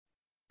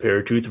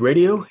Paratruth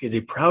Radio is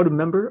a proud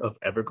member of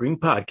Evergreen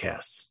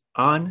Podcasts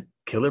on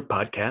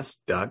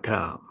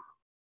KillerPodcast.com.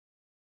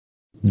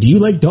 Do you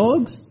like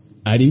dogs?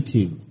 I do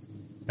too.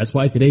 That's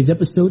why today's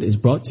episode is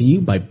brought to you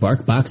by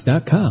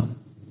BarkBox.com.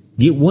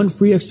 Get one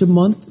free extra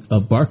month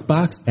of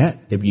BarkBox at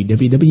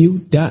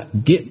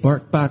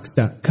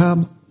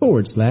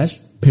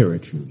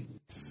www.getbarkbox.com/Paratruth.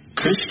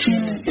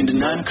 Christian and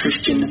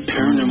non-Christian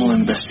paranormal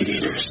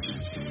investigators.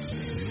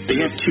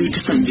 They have two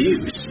different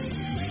views.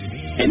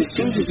 And it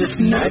seems as if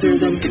neither of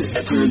them can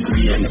ever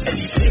agree on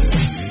anything.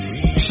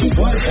 So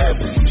what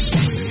happens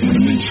when a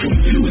mainstream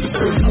view of the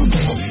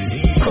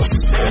paranormal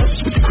crosses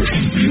paths with the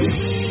Christian view?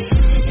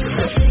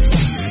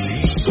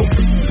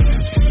 Something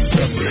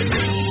epic.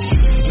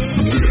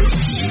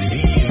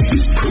 This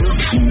is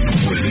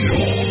Paratruth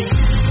Radio.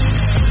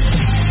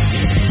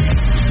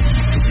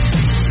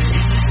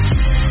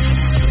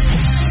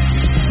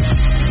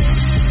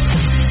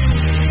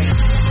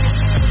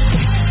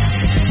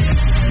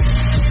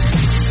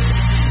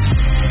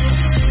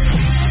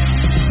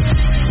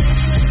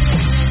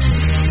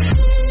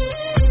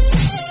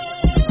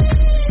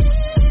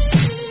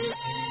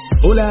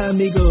 Hola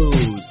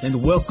amigos,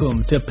 and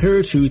welcome to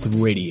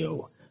Paratruth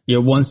Radio,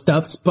 your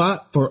one-stop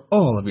spot for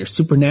all of your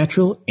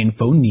supernatural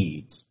info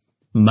needs.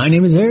 My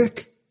name is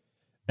Eric.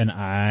 And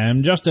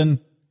I'm Justin.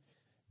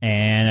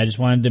 And I just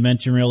wanted to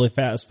mention really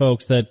fast,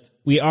 folks, that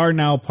we are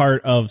now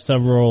part of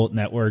several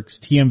networks,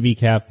 TMV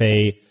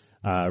Cafe,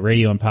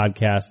 radio and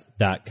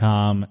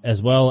podcast.com,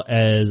 as well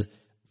as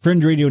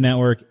Fringe Radio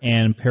Network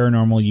and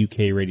Paranormal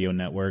UK Radio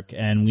Network.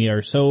 And we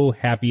are so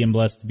happy and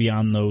blessed to be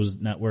on those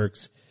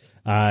networks.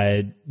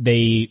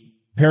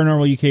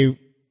 Paranormal UK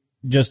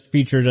just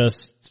featured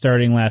us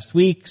starting last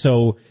week,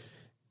 so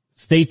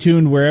stay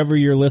tuned wherever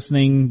you're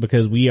listening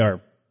because we are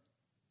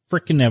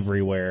frickin'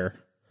 everywhere.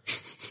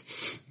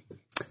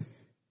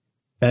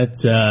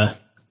 That's a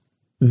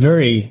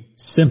very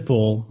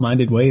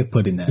simple-minded way of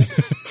putting that.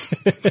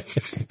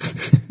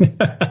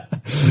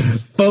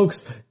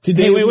 Folks,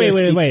 today...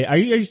 Hey, wait. Are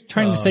you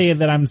trying to say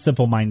that I'm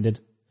simple-minded?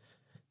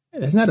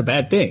 That's not a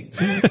bad thing.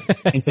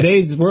 In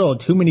today's world,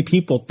 too many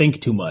people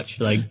think too much.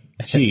 Like,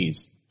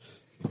 geez.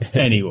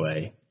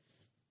 Anyway,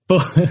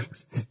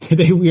 folks,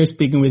 today we are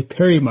speaking with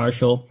Perry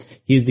Marshall.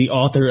 He is the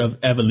author of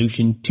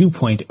Evolution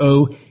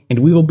 2.0, and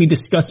we will be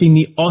discussing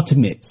the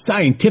ultimate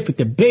scientific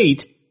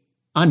debate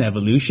on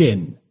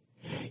evolution.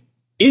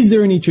 Is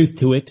there any truth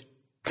to it?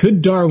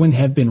 Could Darwin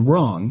have been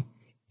wrong?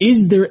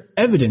 Is there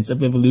evidence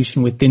of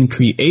evolution within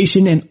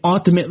creation? And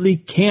ultimately,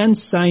 can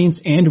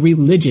science and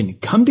religion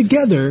come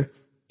together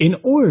in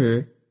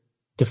order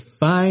to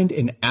find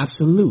an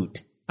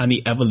absolute on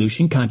the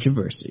evolution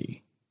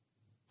controversy?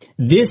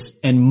 This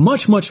and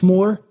much, much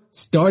more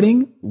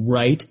starting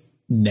right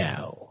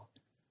now.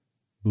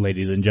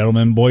 Ladies and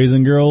gentlemen, boys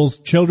and girls,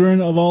 children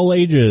of all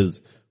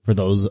ages, for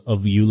those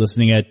of you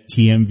listening at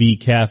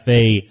TMV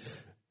Cafe,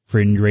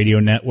 Fringe Radio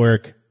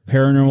Network,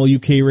 Paranormal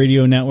UK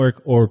Radio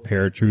Network, or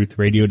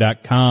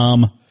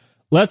ParatruthRadio.com,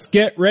 let's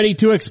get ready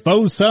to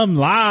expose some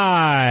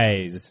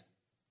lies.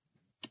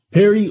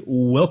 Perry,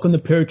 welcome to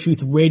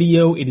Paratruth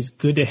Radio. It is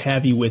good to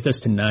have you with us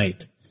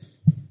tonight.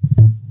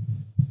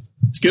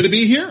 It's good to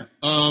be here.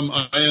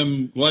 I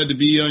am glad to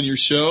be on your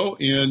show,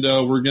 and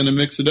we're going to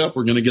mix it up.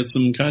 We're going to get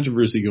some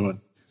controversy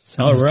going.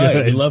 Sounds all right.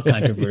 Good. We love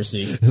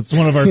controversy. It's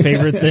one of our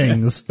favorite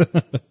things. All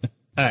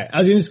right. I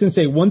was just going to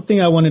say one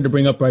thing I wanted to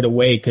bring up right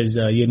away because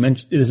you had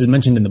mentioned this is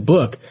mentioned in the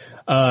book.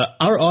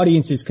 Our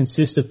audiences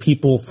consist of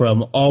people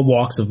from all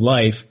walks of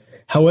life.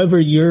 However,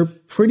 you're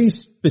pretty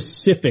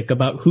specific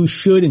about who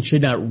should and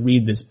should not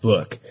read this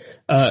book.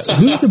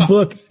 Who's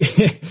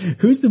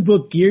the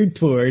book geared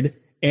toward,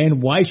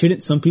 and why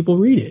shouldn't some people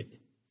read it?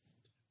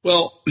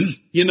 Well,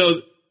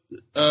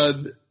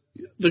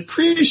 the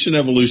creation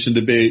evolution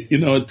debate,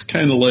 it's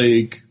kind of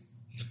like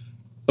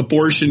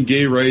abortion,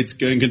 gay rights,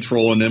 gun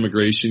control, and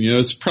immigration.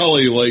 It's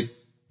probably like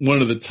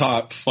one of the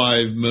top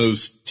 5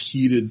 most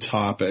heated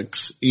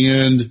topics.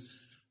 And,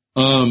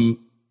 and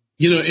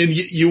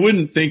you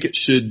wouldn't think it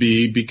should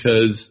be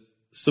because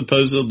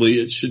supposedly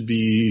it should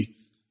be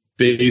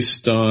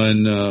based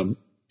on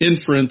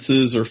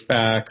inferences or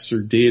facts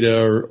or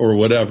data or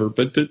whatever,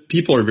 but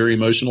people are very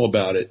emotional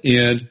about it.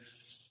 And,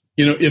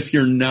 if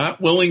you're not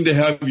willing to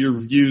have your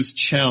views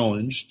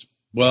challenged,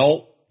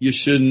 well, you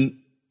shouldn't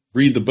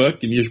read the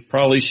book and you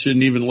probably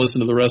shouldn't even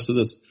listen to the rest of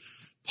this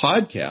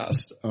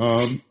podcast.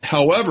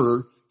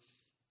 However,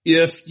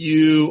 if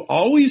you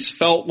always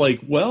felt like,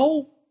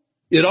 well,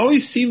 it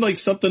always seemed like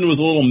something was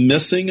a little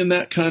missing in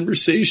that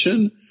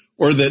conversation,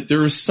 or that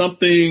there was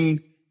something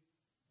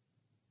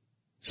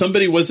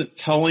somebody wasn't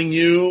telling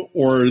you,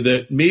 or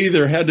that maybe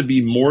there had to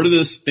be more to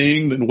this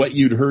thing than what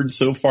you'd heard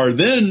so far,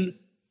 then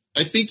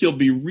I think you'll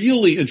be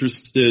really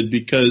interested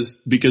because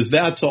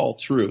that's all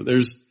true.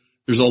 There's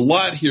a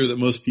lot here that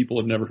most people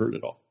have never heard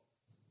at all.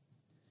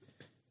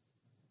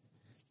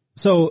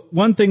 So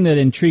one thing that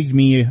intrigued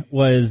me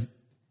was,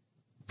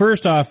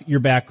 first off, your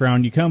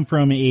background. You come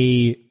from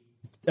a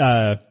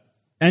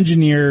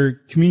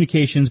engineer,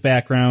 communications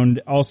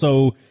background,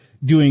 also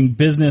doing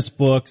business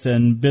books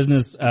and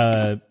business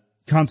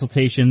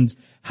consultations.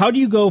 How do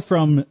you go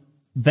from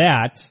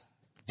that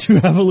to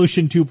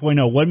Evolution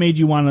 2.0? What made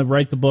you want to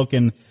write the book,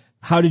 and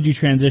how did you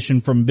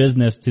transition from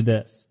business to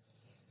this?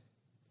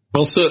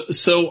 Well,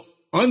 so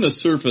on the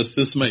surface,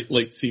 this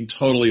might seem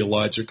totally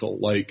illogical.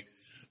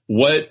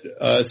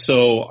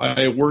 So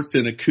I worked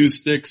in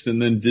acoustics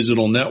and then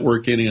digital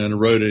networking, and I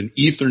wrote an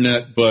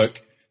Ethernet book.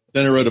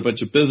 Then I wrote a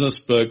bunch of business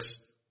books.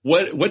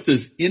 What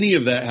does any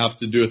of that have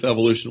to do with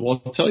evolution?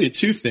 Well, I'll tell you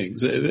two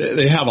things.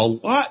 They have a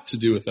lot to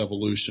do with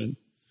evolution.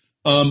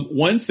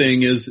 One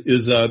thing is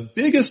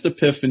biggest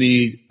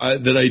epiphany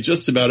that I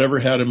just about ever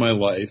had in my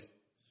life,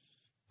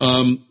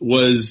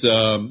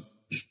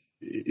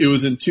 it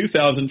was in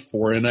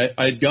 2004, and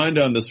I'd gone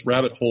down this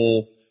rabbit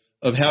hole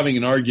of having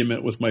an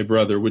argument with my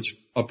brother, which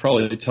I'll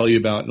probably tell you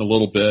about in a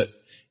little bit.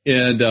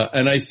 And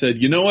I said,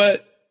 you know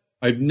what?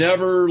 I've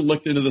never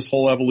looked into this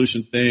whole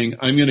evolution thing.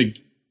 I'm going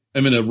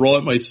to roll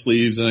up my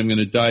sleeves and I'm going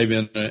to dive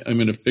in. I'm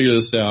going to figure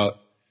this out.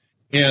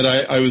 And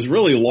I was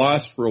really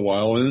lost for a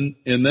while. And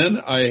then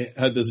I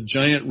had this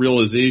giant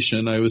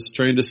realization. I was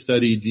trying to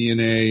study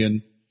DNA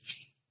and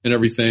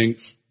everything.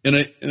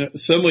 And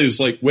suddenly it was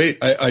like, wait,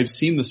 I've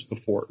seen this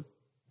before.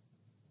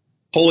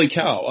 Holy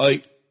cow.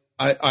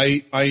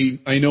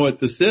 I know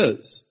what this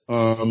is.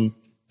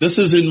 This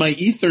is in my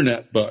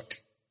Ethernet book.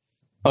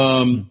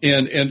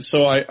 And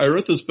so I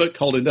wrote this book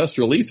called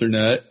Industrial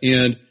Ethernet,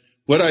 and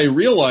what I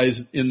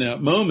realized in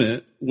that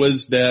moment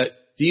was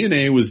that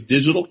DNA was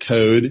digital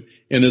code,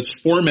 and it's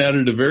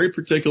formatted a very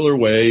particular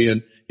way.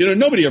 And,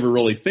 nobody ever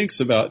really thinks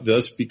about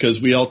this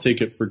because we all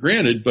take it for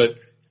granted. But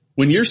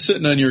when you're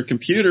sitting on your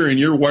computer and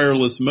your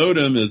wireless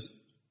modem is,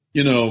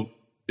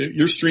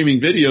 you're streaming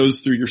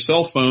videos through your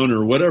cell phone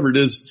or whatever it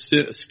is,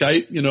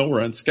 Skype,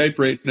 we're on Skype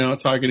right now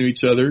talking to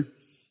each other.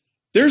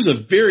 There's a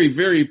very,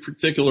 very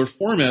particular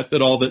format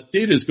that all that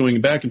data is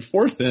going back and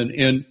forth in,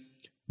 and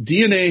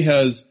DNA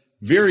has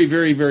very,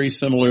 very, very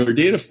similar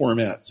data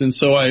formats. And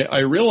so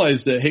I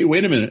realized that, hey,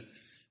 wait a minute,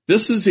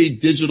 this is a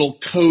digital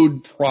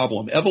code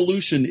problem.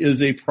 Evolution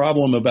is a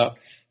problem about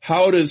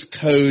how does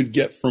code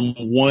get from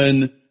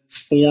one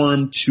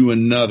form to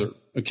another,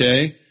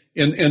 okay?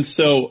 And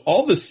so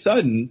all of a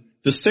sudden,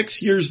 the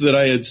 6 years that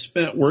I had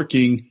spent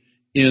working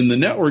in the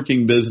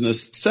networking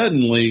business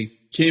suddenly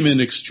came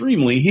in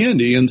extremely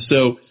handy. And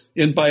so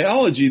in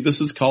biology, this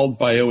is called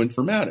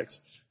bioinformatics.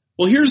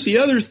 Well, here's the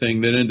other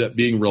thing that ended up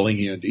being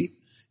really handy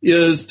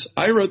is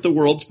I wrote the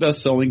world's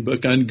best-selling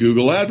book on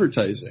Google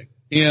advertising.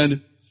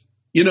 And,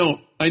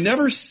 I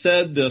never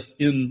said this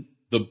in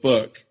the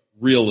book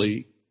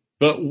really,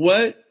 but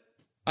what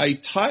I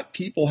taught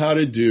people how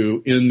to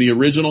do in the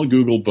original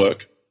Google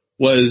book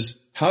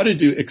was how to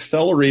do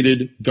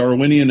accelerated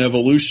Darwinian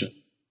evolution.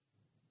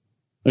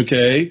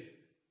 Okay?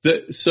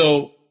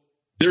 So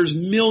there's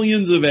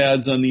millions of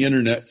ads on the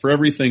internet for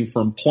everything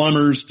from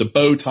plumbers to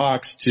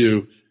Botox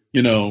to,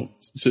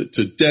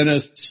 to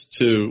dentists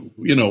to,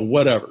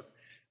 whatever.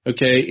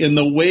 Okay. And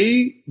the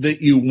way that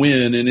you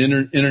win in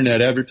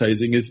internet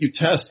advertising is you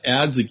test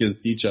ads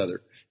against each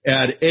other.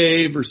 Ad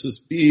A versus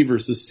B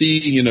versus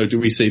C. Do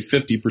we say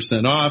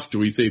 50% off? Do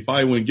we say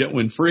buy one, get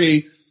one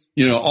free?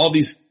 All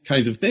these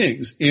kinds of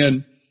things.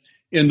 And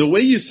the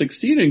way you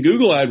succeed in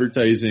Google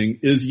advertising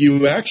is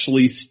you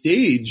actually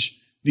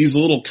stage these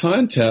little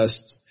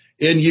contests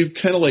and you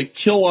kind of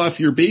kill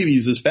off your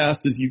babies as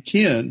fast as you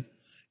can,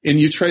 and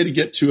you try to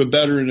get to a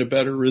better and a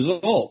better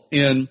result.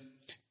 And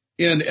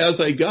as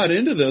I got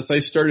into this, I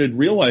started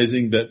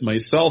realizing that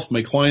myself,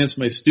 my clients,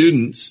 my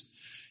students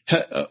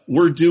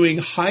were doing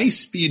high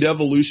speed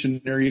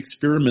evolutionary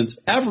experiments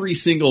every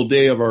single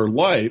day of our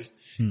life.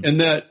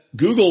 And that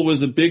Google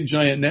was a big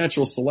giant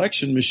natural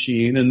selection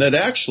machine, and that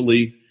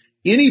actually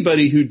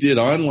anybody who did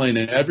online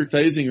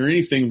advertising or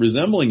anything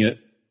resembling it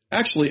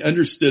actually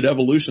understood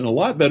evolution a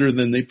lot better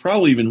than they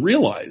probably even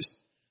realized.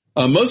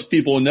 Most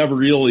people never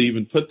really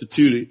even put the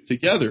two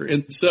together.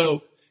 And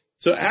so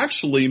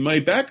actually my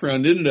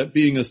background ended up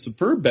being a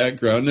superb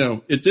background.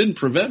 Now, it didn't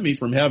prevent me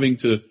from having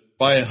to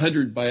buy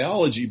 100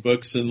 biology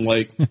books and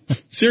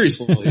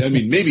seriously,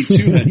 maybe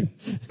 200,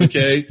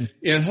 okay,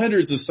 and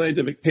hundreds of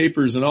scientific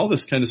papers and all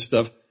this kind of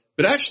stuff.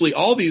 But actually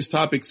all these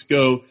topics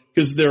go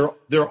because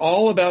they're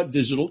all about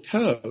digital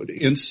code.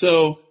 And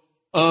so,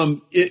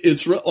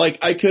 it's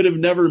I could have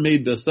never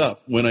made this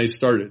up when I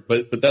started,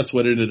 but that's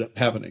what ended up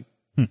happening.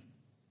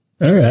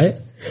 All right.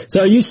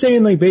 So are you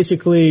saying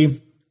basically,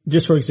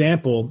 just for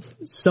example,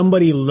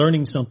 somebody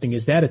learning something,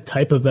 is that a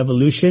type of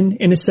evolution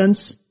in a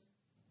sense?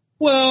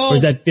 Well, or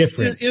is that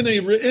different?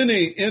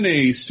 In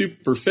a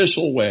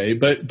superficial way,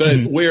 but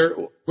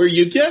where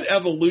you get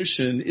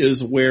evolution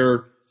is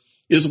where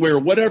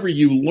whatever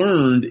you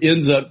learned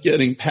ends up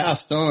getting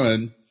passed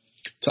on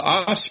to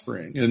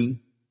offspring.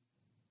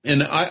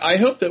 And I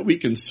hope that we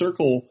can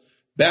circle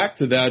back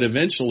to that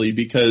eventually,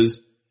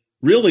 because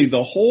really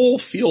the whole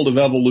field of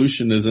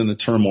evolution is in a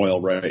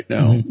turmoil right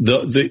now.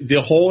 Mm-hmm.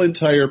 The whole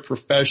entire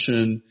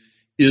profession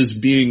is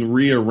being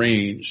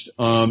rearranged.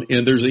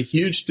 And there's a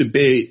huge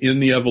debate in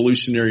the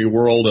evolutionary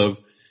world of,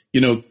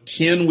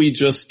 can we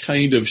just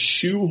kind of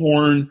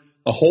shoehorn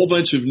a whole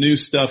bunch of new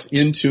stuff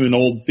into an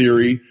old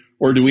theory,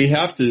 Or do we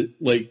have to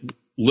like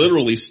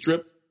literally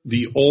strip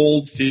the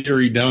old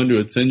theory down to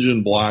its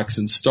engine blocks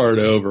and start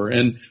over?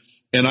 And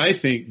I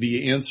think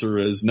the answer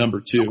is number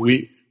two.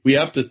 We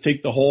have to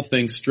take the whole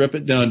thing, strip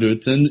it down to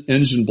its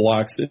engine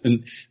blocks.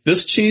 And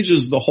this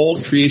changes the whole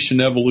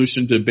creation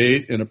evolution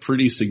debate in a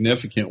pretty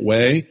significant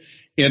way.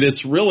 And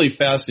it's really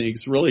fascinating.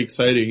 It's really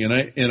exciting.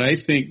 And I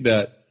think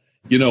that,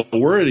 you know,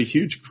 we're at a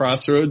huge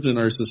crossroads in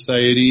our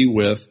society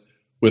with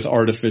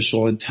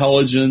artificial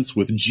intelligence,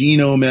 with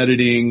genome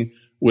editing,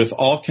 with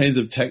all kinds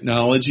of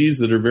technologies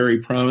that are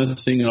very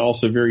promising and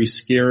also very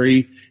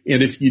scary.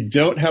 And if you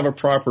don't have a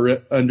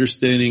proper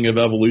understanding of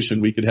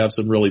evolution, we could have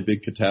some really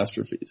big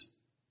catastrophes.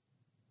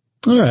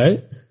 All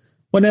right.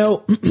 Well,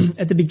 now,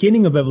 at the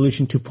beginning of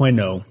Evolution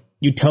 2.0,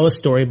 you tell a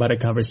story about a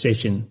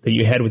conversation that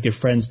you had with your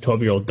friend's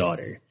 12-year-old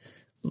daughter.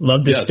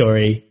 Love this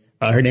story.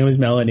 Her name was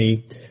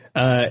Melanie.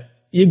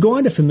 You go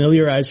on to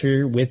familiarize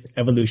her with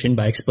evolution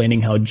by explaining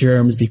how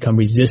germs become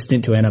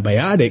resistant to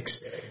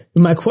antibiotics.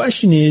 But my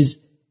question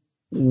is,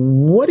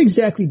 what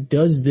exactly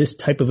does this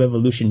type of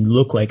evolution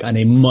look like on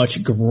a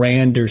much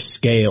grander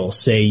scale,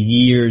 say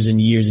years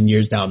and years and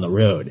years down the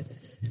road?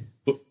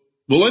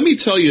 Well, let me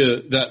tell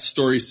you that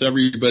story so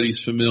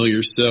everybody's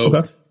familiar.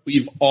 So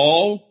we've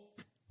all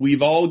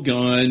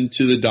gone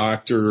to the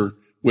doctor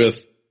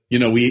with, you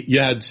know, you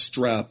had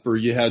strep or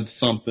you had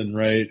something,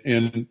 right?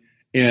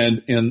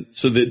 And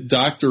so the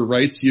doctor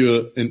writes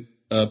you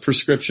a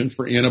prescription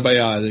for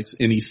antibiotics,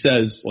 and he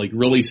says, like,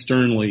 really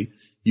sternly,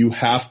 you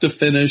have to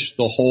finish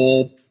the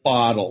whole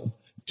bottle.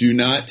 Do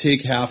not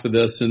take half of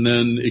this and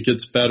then it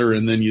gets better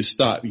and then you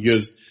stop. He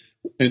goes,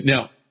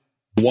 now,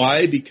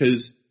 why?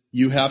 Because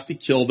you have to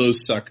kill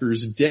those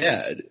suckers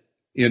dead.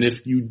 And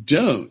if you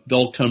don't,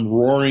 they'll come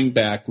roaring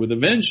back with a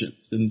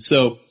vengeance. And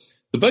so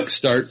the book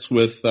starts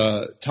with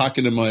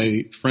talking to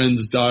my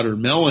friend's daughter,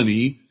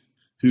 Melanie,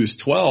 who's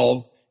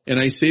 12. And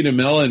I say to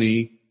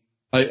Melanie,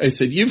 I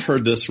said, you've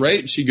heard this,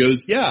 right? And she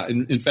goes, yeah.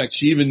 And in fact,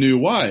 she even knew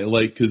why,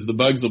 like, cause the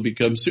bugs will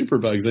become super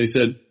bugs. I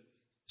said,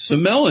 so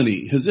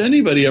Melanie, has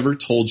anybody ever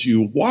told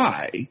you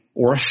why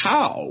or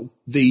how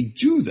they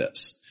do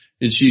this?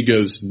 And she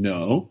goes,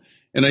 no.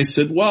 And I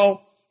said,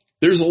 well,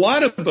 there's a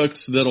lot of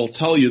books that'll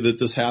tell you that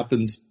this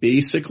happens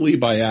basically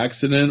by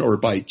accident or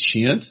by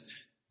chance.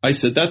 I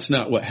said, that's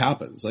not what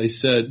happens. I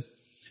said,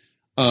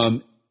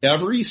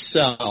 every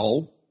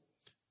cell,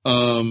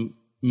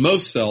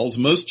 most cells,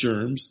 most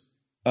germs,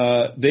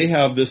 they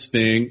have this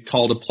thing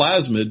called a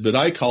plasmid, but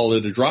I call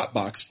it a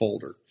Dropbox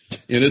folder,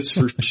 and it's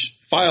for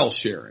file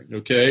sharing.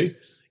 Okay.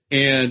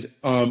 And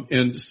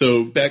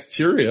so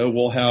bacteria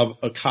will have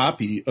a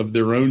copy of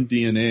their own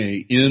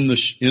DNA in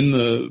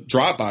the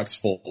Dropbox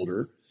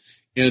folder,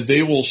 and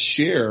they will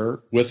share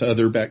with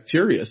other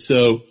bacteria.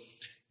 So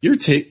you're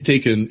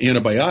taking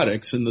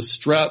antibiotics and the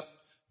strep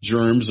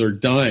germs are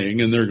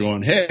dying and they're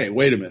going, hey,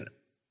 wait a minute.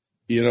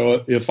 You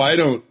know, if I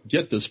don't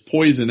get this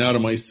poison out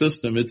of my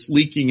system, it's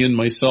leaking in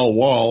my cell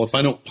wall. If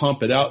I don't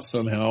pump it out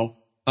somehow,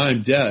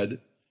 I'm dead.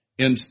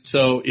 And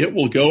so it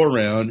will go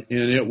around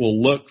and it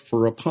will look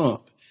for a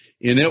pump,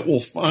 and it will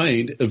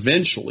find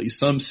eventually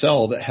some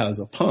cell that has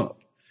a pump.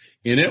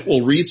 And it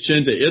will reach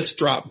into its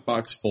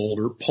Dropbox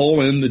folder,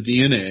 pull in the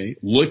DNA,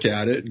 look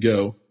at it, and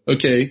go,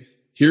 okay,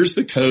 here's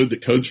the code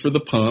that codes for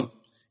the pump,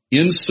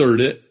 insert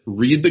it,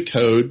 read the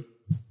code,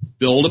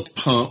 build a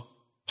pump,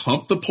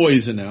 pump the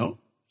poison out.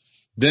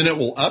 Then it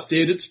will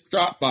update its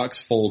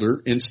Dropbox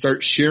folder and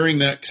start sharing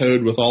that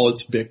code with all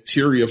its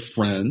bacteria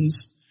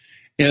friends.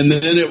 And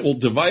then it will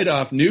divide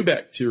off new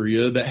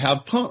bacteria that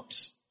have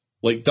pumps,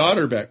 like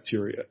daughter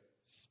bacteria.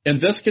 And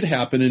this could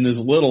happen in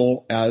as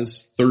little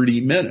as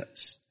 30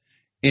 minutes.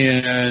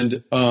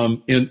 And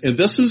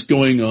this is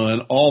going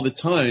on all the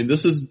time.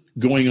 This is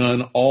going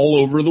on all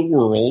over the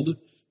world,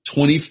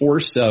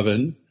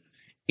 24/7.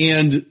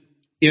 And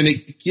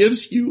it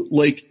gives you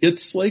like,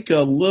 it's like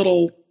a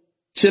little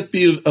tip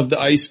of the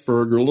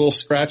iceberg or a little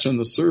scratch on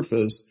the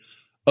surface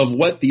of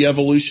what the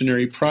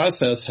evolutionary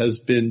process has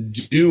been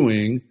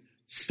doing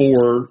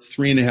for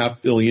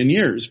 3.5 billion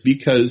years,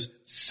 because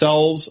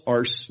cells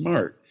are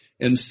smart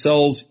and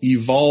cells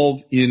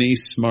evolve in a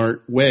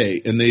smart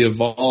way, and they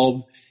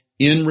evolve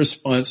in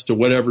response to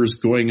whatever's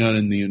going on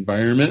in the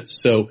environment.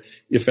 So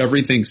if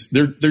everything's,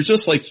 they're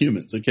just like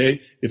humans,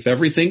 okay? If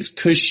everything's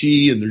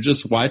cushy and they're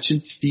just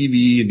watching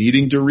TV and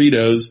eating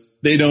Doritos,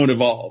 they don't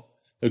evolve,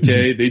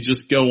 okay? They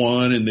just go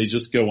on and they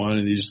just go on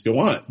and they just go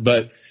on.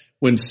 But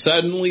when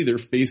suddenly they're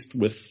faced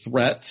with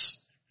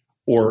threats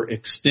or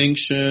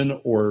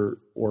extinction or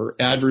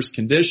adverse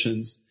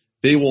conditions,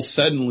 they will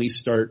suddenly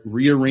start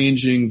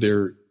rearranging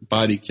their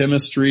body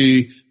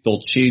chemistry.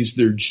 They'll change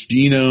their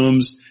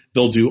genomes.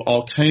 They'll do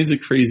all kinds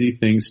of crazy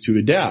things to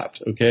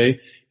adapt,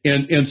 okay?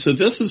 And so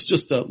this is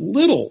just a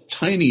little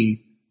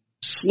tiny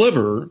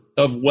sliver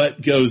of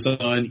what goes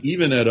on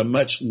even at a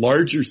much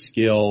larger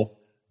scale,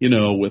 you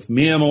know, with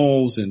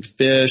mammals and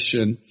fish.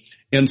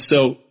 And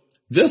so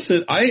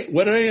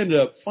what I ended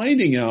up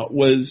finding out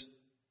was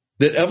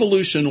that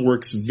evolution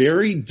works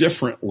very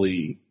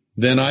differently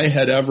than I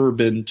had ever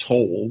been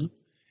told.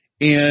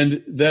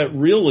 And that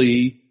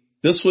really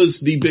this was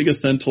the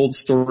biggest untold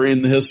story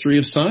in the history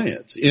of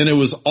science. And it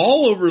was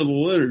all over the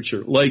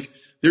literature. Like,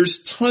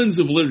 there's tons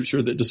of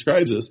literature that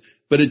describes this,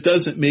 but it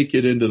doesn't make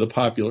it into the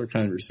popular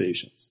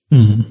conversations.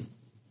 Mm-hmm.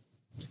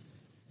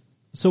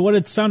 So what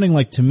it's sounding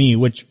like to me,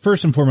 which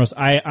first and foremost,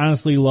 I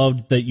honestly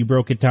loved that you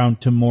broke it down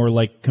to more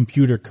like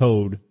computer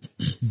code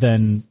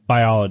than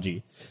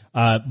biology.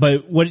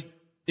 But what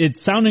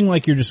it's sounding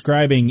like you're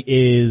describing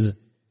is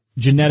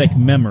genetic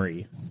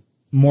memory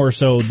more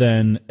so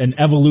than an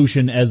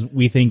evolution as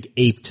we think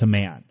ape to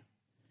man.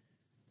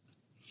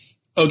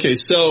 Okay,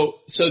 so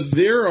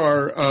there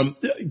are,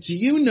 do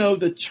you know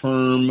the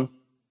term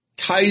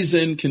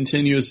Kaizen,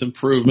 continuous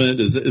improvement?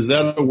 Is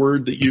that a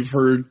word that you've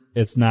heard?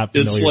 It's not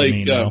familiar it's like, to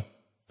me, no.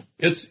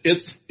 It's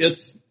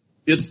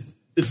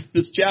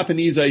this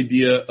Japanese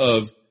idea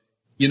of,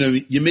 you know,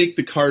 you make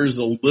the cars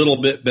a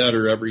little bit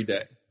better every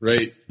day,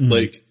 right? Mm-hmm.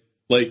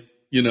 Like,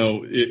 you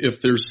know,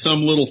 if there's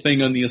some little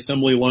thing on the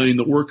assembly line,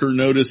 the worker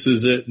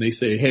notices it and they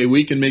say, hey,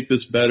 we can make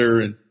this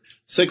better. And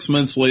 6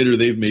 months later,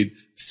 they've made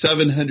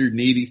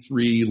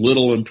 783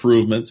 little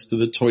improvements to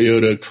the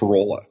Toyota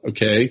Corolla.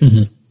 Okay.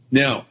 Mm-hmm.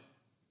 Now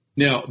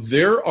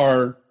there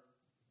are,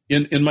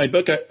 in my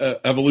book,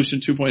 Evolution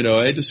 2.0,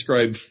 I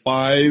describe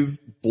 5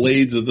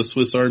 blades of the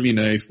Swiss Army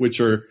knife,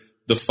 which are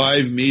the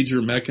 5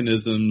 major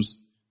mechanisms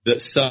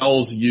that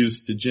cells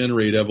use to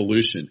generate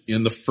evolution.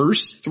 And the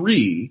first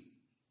 3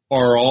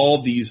 are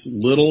all these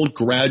little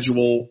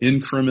gradual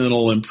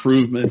incremental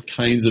improvement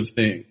kinds of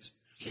things.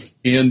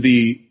 And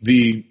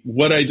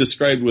what I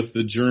described with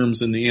the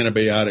germs and the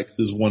antibiotics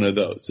is one of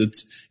those.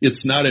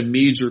 It's not a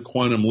major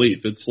quantum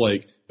leap. It's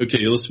like,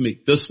 okay, let's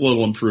make this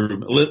little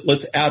improvement.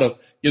 Let's add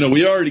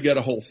we already got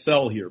a whole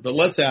cell here, but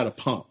let's add a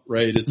pump,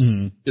 right?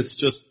 It's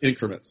just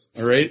increments.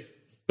 All right.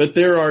 But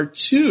there are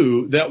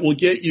 2 that will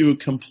get you a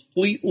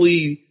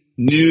completely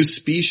new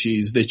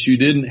species that you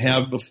didn't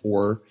have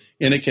before.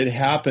 And it could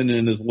happen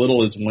in as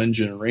little as 1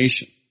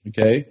 generation.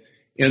 Okay.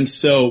 And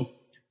so,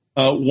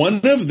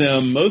 one of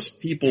them most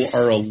people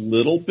are a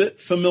little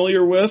bit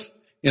familiar with,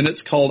 and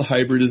it's called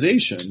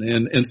hybridization.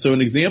 And so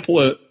an example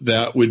of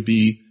that would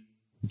be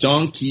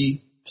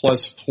donkey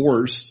plus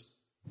horse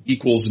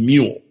equals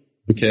mule.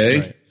 Okay.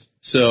 Right.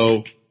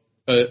 So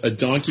a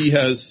donkey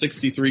has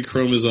 63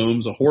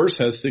 chromosomes. A horse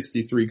has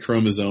 63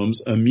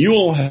 chromosomes. A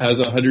mule has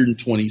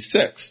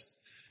 126.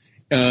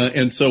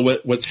 And so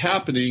what's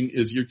happening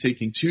is you're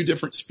taking 2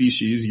 different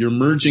species, you're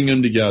merging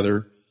them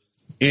together,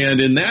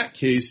 and in that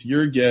case,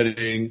 you're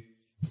getting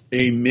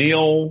a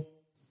male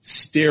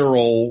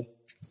sterile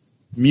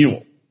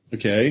mule.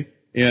 Okay.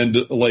 And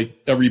like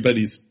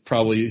everybody's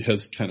probably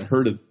has kind of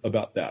heard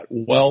about that.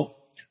 Well,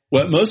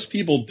 what most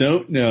people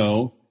don't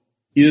know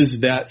is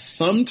that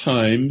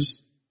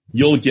sometimes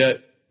you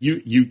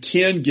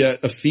can get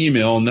a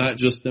female, not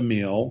just a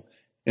male.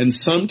 And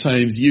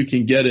sometimes you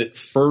can get it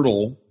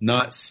fertile,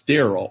 not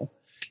sterile.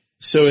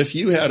 So if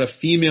you had a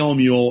female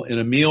mule and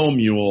a male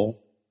mule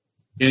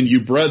and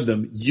you bred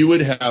them, you would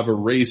have a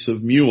race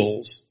of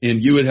mules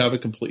and you would have a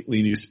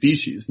completely new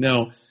species.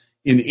 Now,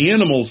 in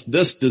animals,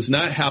 this does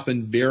not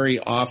happen very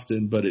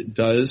often, but it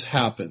does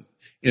happen.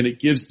 And it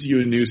gives you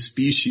a new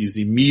species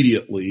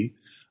immediately.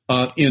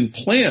 In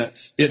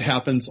plants, it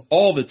happens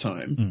all the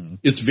time. Mm.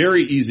 It's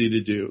very easy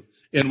to do.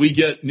 And we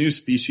get new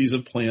species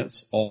of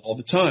plants all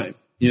the time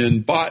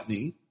in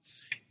botany.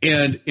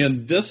 And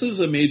this is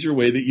a major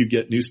way that you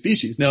get new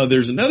species. Now,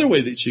 there's another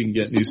way that you can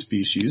get new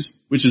species,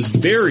 which is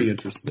very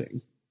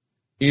interesting.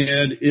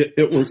 And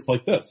it works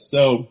like this.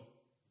 So,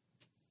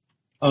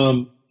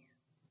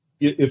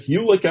 if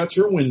you look out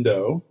your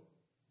window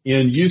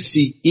and you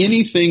see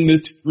anything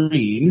that's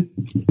green,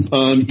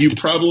 you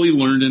probably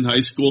learned in high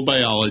school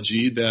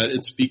biology that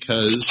it's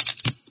because,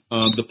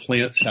 the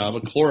plants have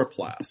a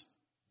chloroplast,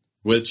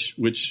 which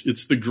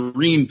it's the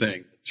green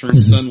thing.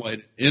 Turns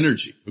sunlight into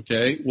energy.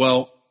 Okay.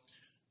 Well,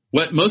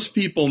 what most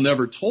people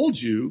never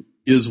told you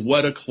is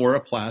what a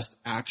chloroplast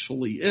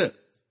actually is.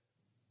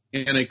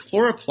 And a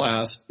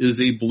chloroplast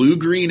is a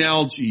blue-green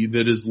algae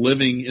that is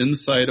living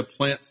inside a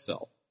plant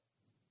cell.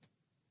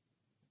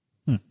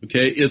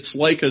 Okay. It's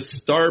like a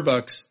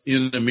Starbucks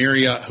in a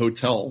Marriott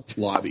hotel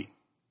lobby.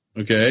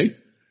 Okay.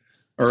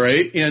 All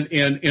right.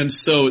 And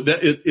so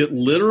that it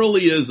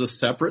literally is a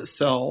separate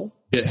cell.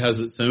 It has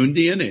its own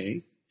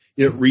DNA.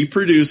 It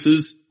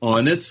reproduces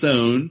on its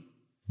own.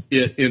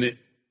 It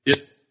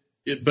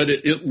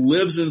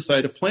lives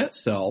inside a plant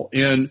cell,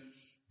 and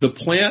the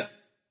plant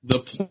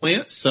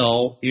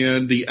cell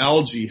and the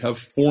algae have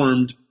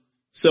formed.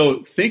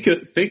 So think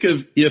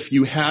of if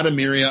you had a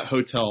Marriott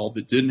hotel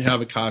that didn't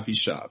have a coffee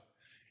shop,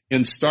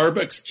 and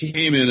Starbucks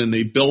came in and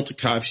they built a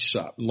coffee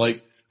shop. And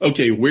like,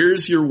 okay,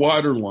 where's your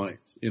water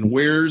lines, and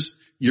where's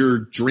your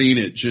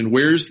drainage, and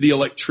where's the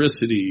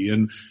electricity,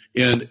 and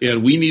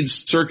we need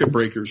circuit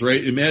breakers,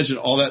 right? Imagine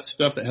all that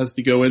stuff that has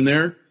to go in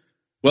there.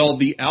 Well,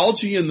 the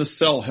algae in the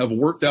cell have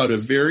worked out a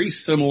very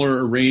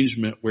similar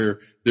arrangement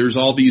where there's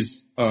all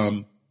these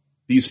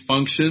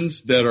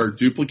functions that are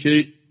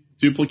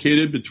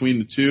duplicated between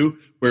the two,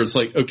 where it's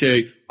like,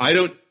 okay,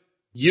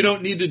 you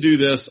don't need to do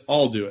this,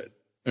 I'll do it.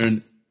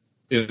 And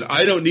and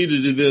I don't need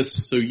to do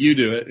this, so you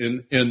do it.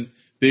 And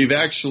they've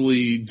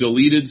actually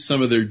deleted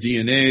some of their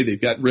DNA. They've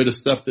got rid of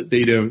stuff that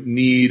they don't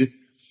need.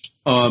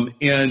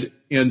 And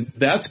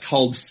that's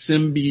called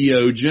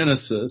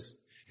symbiogenesis.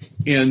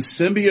 And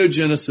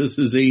symbiogenesis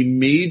is a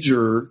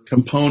major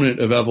component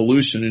of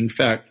evolution. In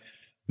fact,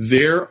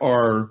 there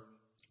are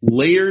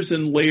layers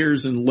and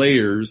layers and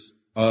layers,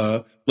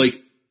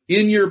 like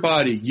in your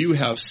body, you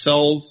have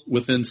cells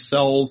within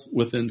cells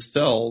within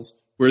cells,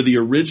 where the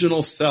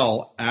original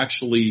cell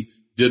actually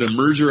did a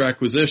merger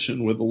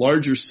acquisition with a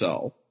larger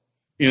cell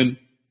and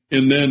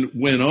then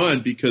went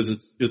on because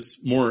it's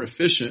more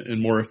efficient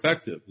and more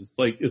effective.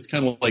 It's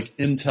kind of like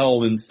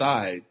Intel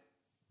inside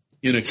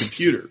in a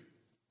computer.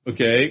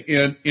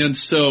 Okay. And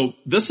so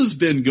this has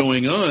been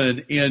going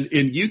on and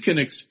you can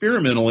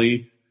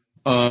experimentally,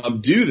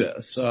 do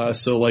this.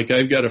 So like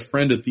I've got a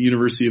friend at the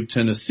University of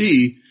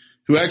Tennessee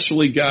who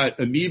actually got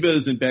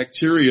amoebas and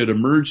bacteria to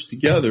merge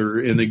together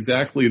in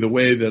exactly the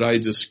way that I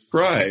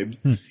described.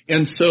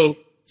 And so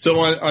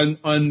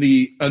on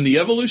the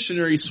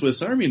evolutionary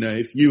Swiss Army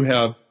knife, you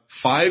have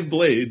 5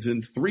 blades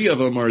and 3 of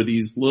them are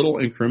these little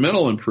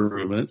incremental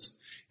improvements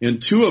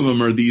and 2 of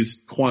them are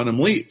these quantum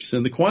leaps.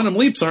 And the quantum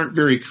leaps aren't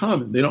very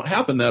common. They don't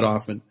happen that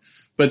often,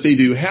 but they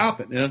do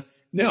happen. And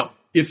now,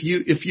 if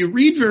you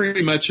read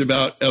very much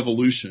about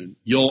evolution,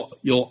 you'll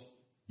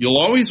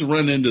always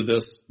run into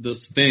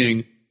this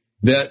thing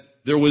that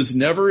there was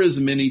never as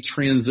many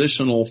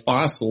transitional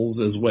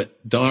fossils as what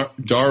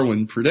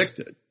Darwin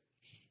predicted.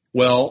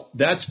 Well,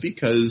 that's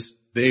because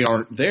they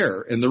aren't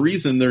there. And the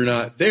reason they're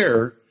not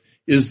there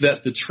is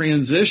that the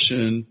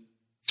transition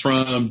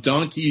from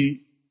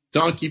donkey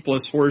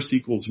plus horse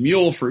equals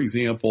mule, for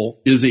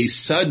example, is a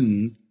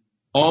sudden,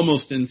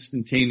 almost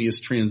instantaneous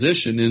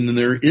transition, and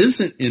there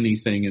isn't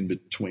anything in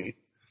between.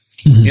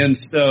 And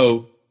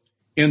so,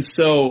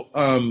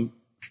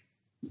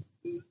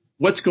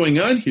 what's going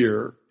on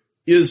here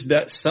is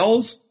that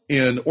cells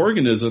and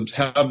organisms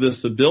have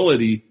this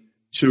ability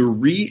to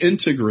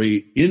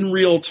reintegrate in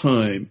real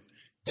time,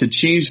 to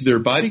change their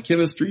body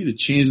chemistry, to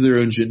change their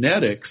own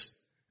genetics.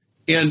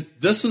 And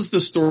this is the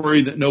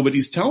story that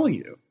nobody's telling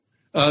you.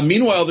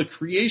 Meanwhile, the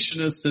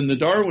creationists and the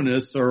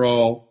Darwinists are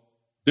all,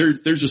 they're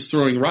just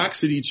throwing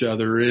rocks at each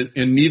other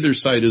and neither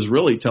side is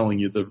really telling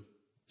you the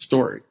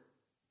story.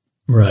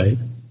 Right.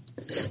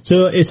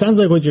 So it sounds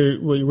like what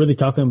you're really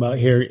talking about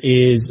here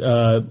is,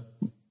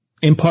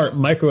 in part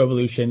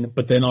microevolution,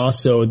 but then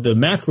also the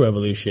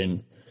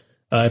macroevolution,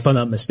 if I'm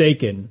not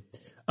mistaken.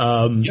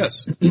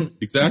 Yes,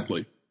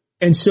 exactly.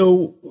 And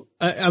so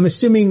I'm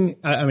assuming,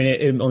 I mean,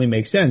 it only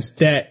makes sense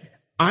that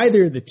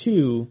either the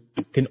two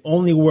can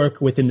only work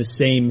within the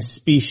same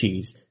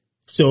species.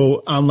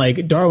 So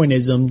unlike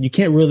Darwinism, you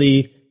can't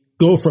really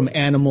go from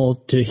animal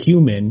to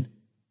human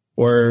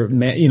or,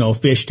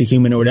 fish to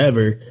human or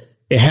whatever.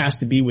 It has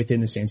to be within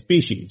the same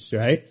species,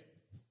 right?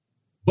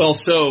 Well,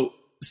 so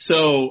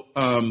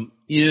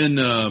in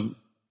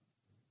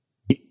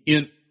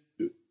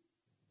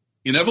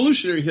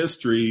evolutionary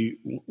history,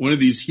 one of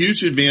these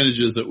huge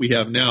advantages that we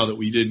have now that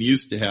we didn't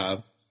used to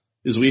have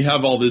is we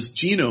have all this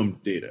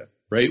genome data,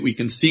 right? We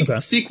can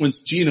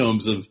sequence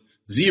genomes of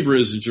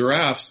zebras and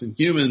giraffes and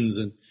humans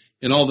and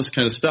all this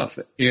kind of stuff.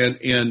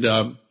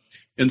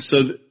 And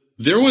so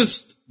there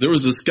was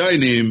this guy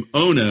named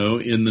Ono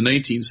in the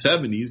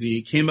 1970s.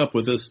 He came up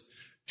with this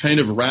kind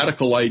of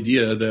radical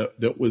idea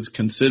that was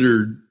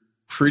considered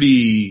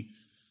pretty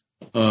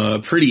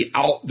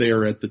out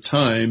there at the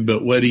time.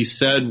 But what he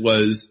said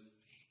was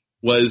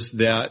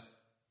that,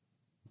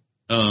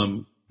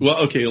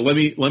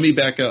 let me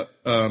back up.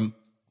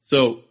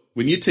 So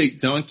when you take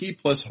donkey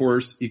plus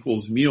horse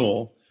equals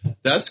mule,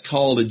 that's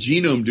called a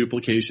genome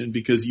duplication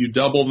because you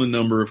double the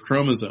number of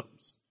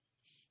chromosomes.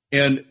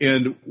 And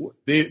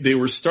they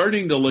were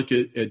starting to look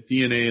at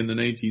DNA in the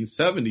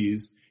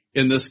 1970s,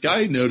 and this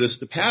guy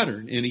noticed a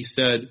pattern, and he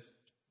said,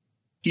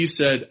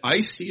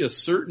 I see a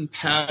certain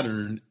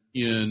pattern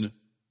in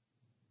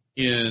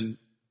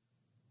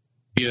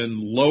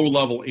low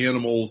level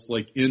animals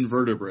like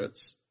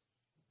invertebrates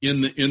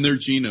in their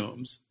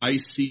genomes. I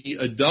see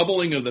a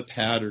doubling of the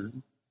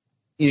pattern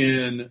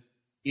in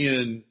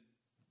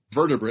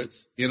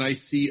vertebrates, and I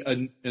see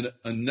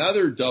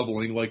another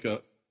doubling like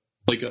a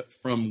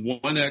from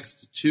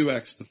 1x to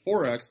 2x to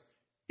 4x.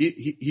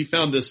 He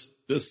found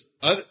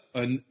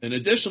an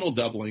additional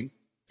doubling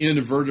in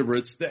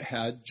vertebrates that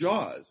had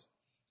jaws.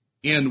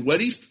 And what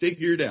he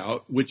figured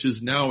out, which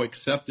is now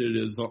accepted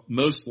as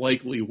most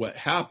likely what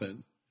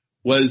happened,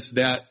 was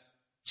that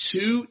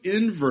 2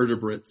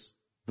 invertebrates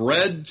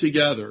bred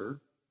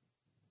together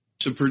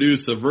to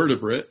produce a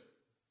vertebrate,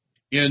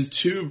 and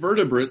 2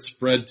 vertebrates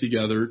bred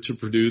together to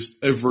produce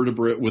a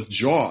vertebrate with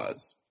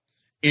jaws.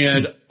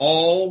 And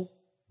all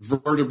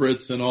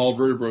vertebrates and all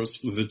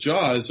vertebrates with the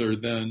jaws are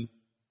then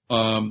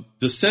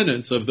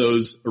descendants of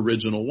those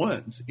original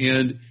ones.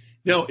 And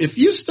now, if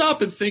you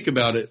stop and think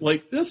about it,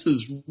 like, this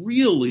is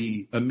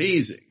really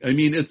amazing. I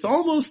mean, it's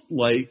almost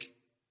like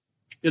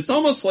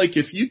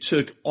if you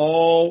took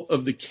all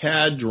of the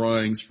CAD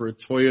drawings for a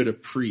Toyota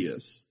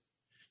Prius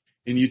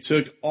and you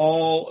took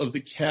all of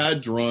the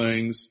CAD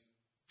drawings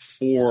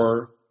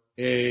for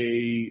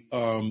a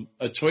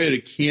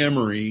Toyota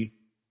Camry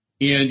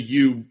and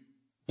you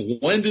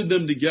blended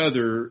them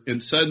together,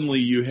 and suddenly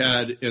you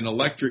had an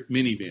electric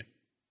minivan.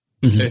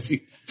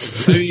 Okay?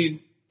 I mean,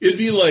 it'd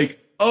be like,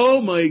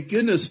 oh my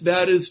goodness,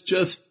 that is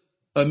just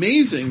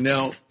amazing.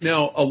 Now,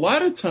 a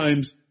lot of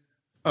times,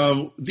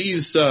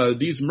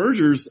 these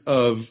mergers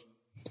of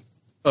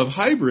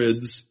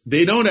hybrids,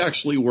 they don't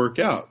actually work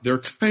out. They're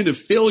kind of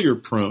failure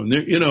prone.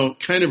 They're,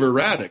 kind of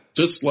erratic,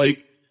 just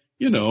like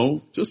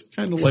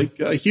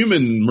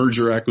human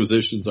merger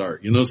acquisitions are.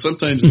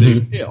 Sometimes they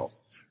fail,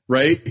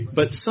 right?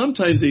 But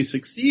sometimes they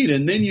succeed,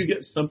 and then you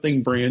get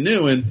something brand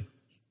new.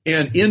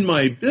 And in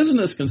my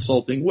business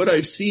consulting, what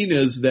I've seen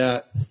is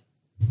that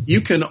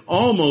you can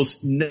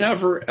almost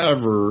never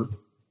ever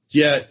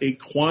get a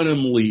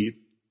quantum leap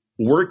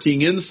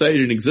working inside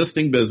an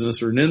existing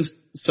business or an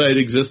inside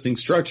existing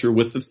structure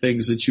with the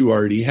things that you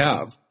already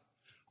have.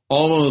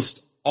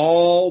 Almost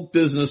all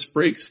business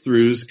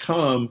breakthroughs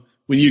come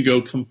when you go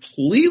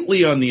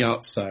completely on the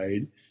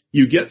outside.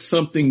 You get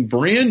something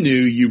brand new,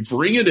 you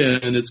bring it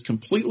in, it's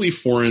completely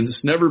foreign,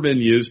 it's never been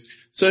used.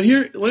 So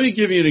here, let me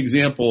give you an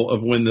example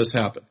of when this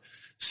happened.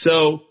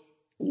 So,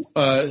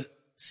 Larry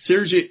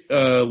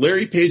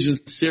Page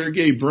and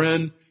Sergey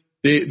Brin,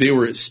 they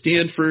were at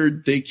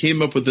Stanford. They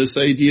came up with this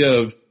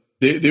idea of,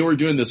 they were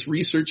doing this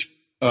research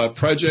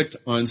project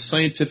on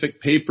scientific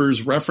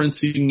papers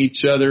referencing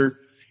each other,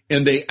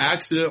 and they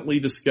accidentally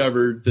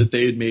discovered that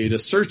they had made a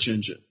search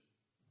engine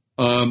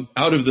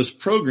out of this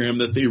program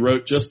that they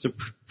wrote just to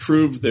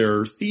prove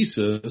their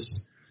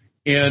thesis.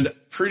 And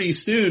pretty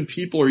soon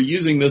people are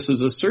using this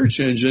as a search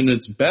engine.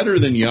 It's better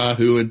than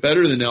Yahoo and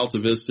better than Alta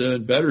Vista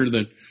and better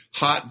than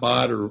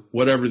Hotbot or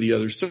whatever the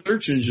other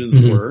search engines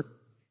were.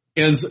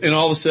 And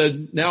all of a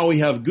sudden now we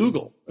have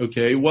Google.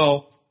 Okay.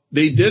 Well,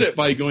 they did it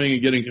by going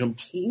and getting a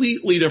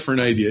completely different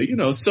idea,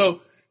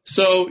 so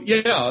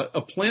yeah,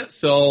 a plant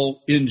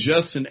cell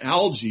ingests an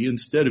algae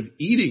instead of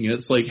eating it.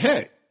 It's like,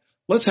 hey,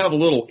 let's have a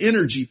little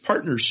energy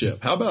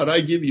partnership. How about I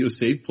give you a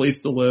safe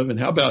place to live, and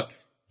how about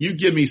you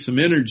give me some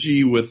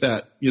energy with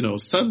that,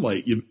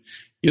 sunlight,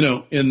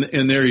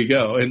 and there you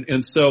go.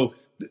 And so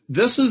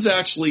this is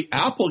actually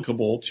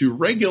applicable to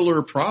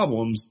regular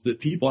problems that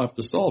people have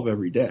to solve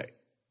every day.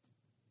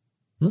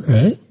 All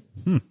right.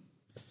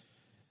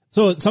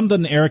 So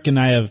something Eric and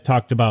I have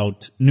talked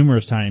about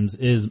numerous times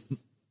is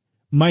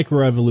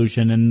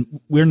microevolution,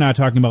 and we're not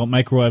talking about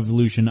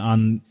microevolution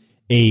on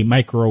a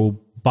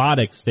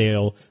microbiota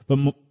scale,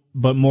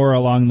 but more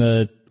along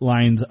the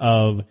lines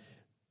of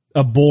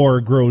a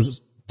boar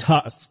grows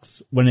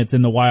tusks when it's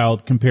in the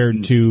wild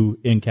compared to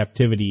in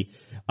captivity.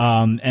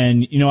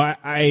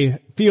 I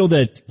feel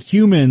that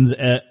humans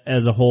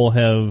as a whole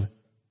have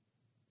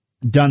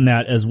done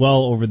that as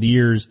well over the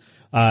years.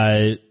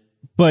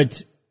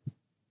 But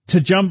to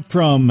jump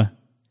from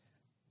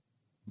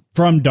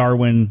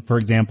Darwin, for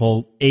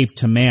example, ape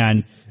to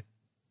man,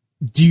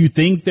 do you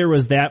think there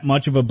was that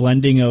much of a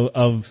blending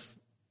of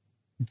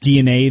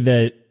DNA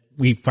that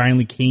we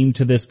finally came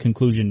to this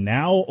conclusion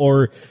now?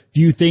 Or do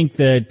you think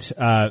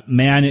that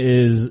man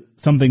is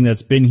something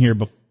that's been here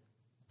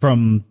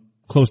from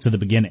close to the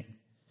beginning?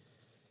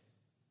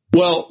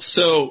 Well,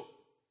 so,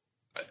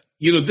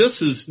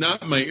 this is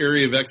not my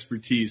area of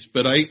expertise,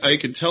 but I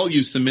can tell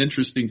you some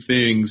interesting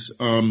things.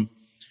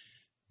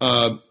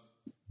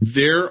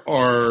 There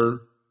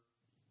are,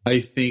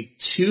 I think,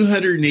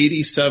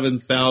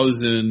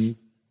 287,000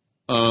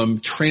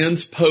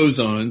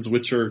 transposons,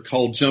 which are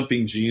called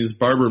jumping genes.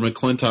 Barbara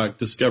McClintock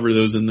discovered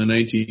those in the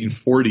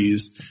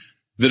 1940s,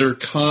 that are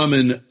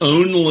common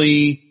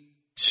only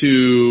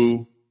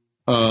to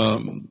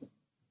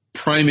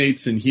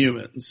primates and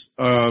humans.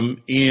 So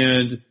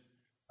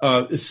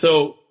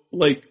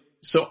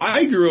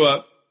I grew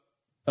up,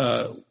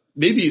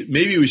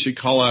 maybe we should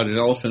call out an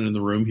elephant in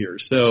the room here.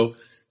 So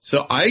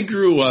I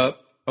grew up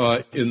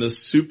in the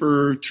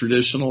super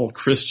traditional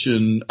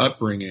Christian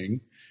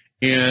upbringing,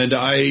 and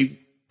I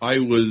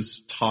was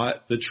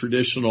taught the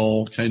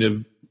traditional kind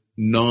of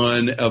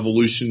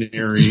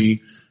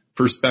non-evolutionary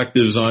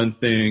perspectives on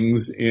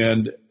things,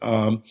 and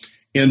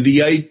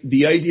the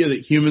idea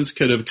that humans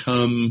could have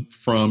come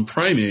from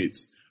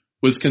primates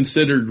was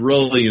considered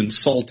really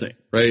insulting,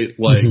 right?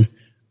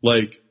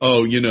 Like,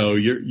 oh,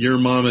 your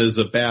mama is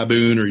a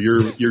baboon, or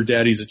your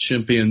daddy's a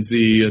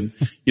chimpanzee, and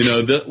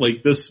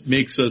this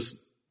makes us,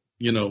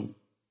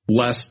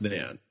 less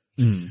than.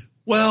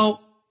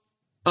 Well,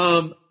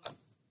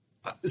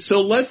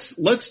 so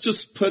let's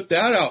just put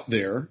that out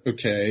there,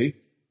 okay?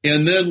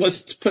 And then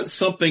let's put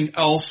something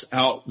else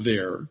out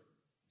there.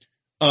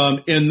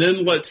 And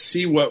then let's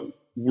see what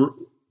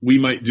we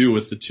might do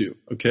with the two,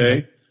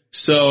 okay?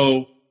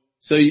 So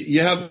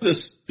you have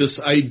this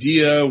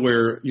idea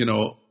where,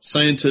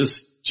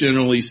 scientists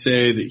generally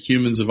say that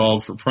humans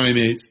evolved from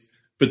primates,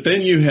 but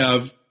then you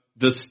have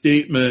the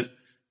statement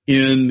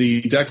in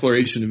the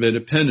Declaration of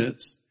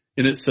Independence,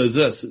 and it says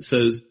this. It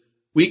says,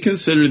 we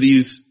consider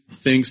these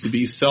things to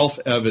be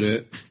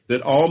self-evident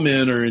that all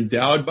men are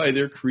endowed by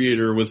their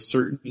Creator with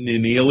certain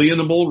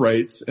inalienable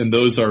rights, and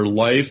those are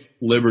life,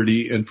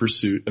 liberty, and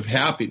pursuit of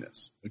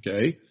happiness.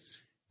 Okay?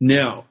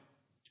 Now,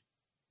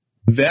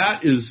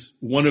 that is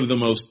one of the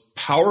most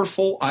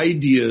powerful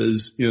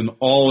ideas in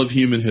all of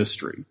human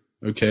history.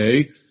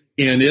 Okay?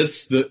 And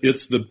it's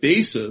the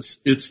basis,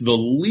 it's the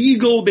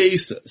legal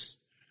basis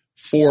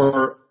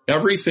for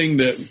everything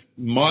that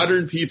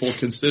modern people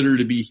consider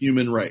to be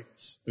human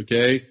rights.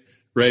 Okay?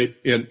 Right?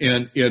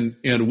 And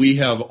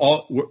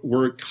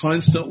we're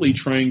constantly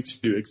trying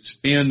to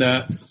expand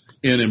that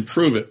and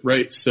improve it.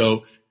 Right?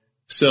 So,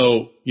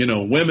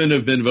 women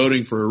have been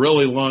voting for a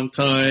really long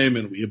time,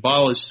 and we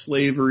abolished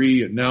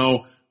slavery, and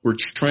now we're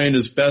trying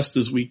as best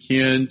as we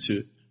can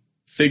to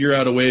figure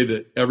out a way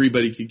that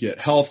everybody could get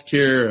health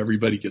care,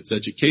 everybody gets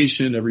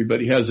education,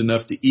 everybody has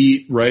enough to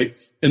eat, right?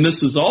 And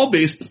this is all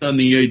based on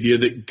the idea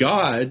that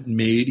God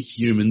made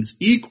humans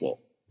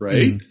equal,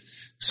 right? Mm-hmm.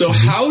 So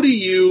how do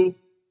you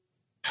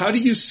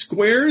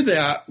square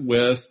that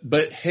with,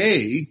 but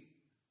hey,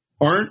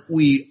 aren't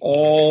we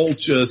all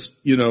just,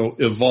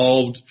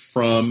 evolved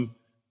from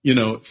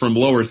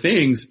lower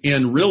things,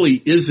 and really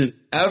isn't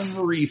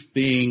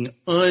everything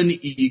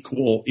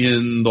unequal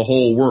in the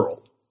whole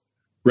world,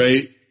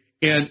 right?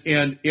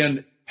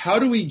 And how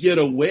do we get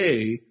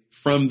away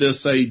from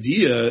this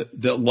idea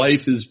that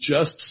life is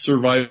just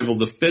survival of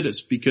the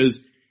fittest?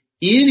 Because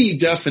any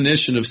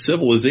definition of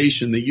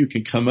civilization that you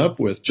can come up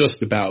with,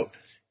 just about,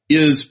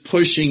 is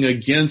pushing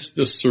against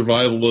the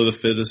survival of the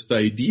fittest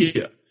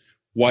idea.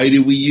 Why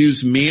do we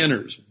use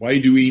manners? Why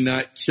do we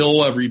not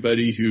kill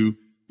everybody who,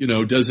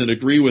 doesn't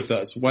agree with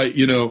us? Why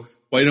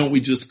don't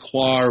we just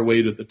claw our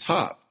way to the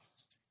top?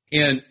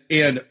 And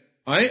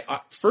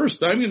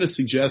first, I'm going to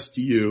suggest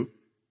to you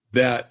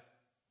that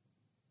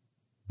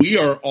we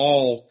are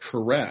all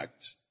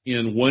correct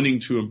in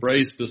wanting to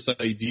embrace this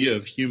idea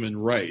of human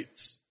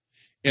rights.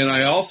 And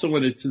I also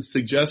wanted to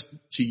suggest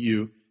to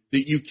you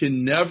that you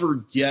can never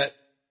get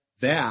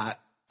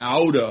that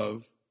out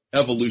of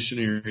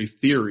evolutionary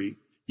theory.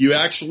 You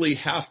actually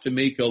have to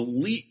make a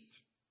leap.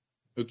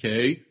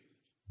 Okay?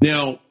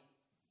 Now,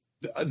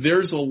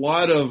 there's a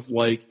lot of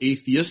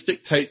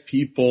atheistic type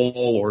people,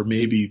 or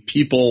maybe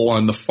people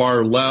on the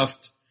far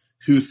left,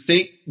 who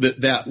think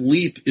that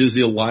leap is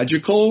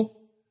illogical,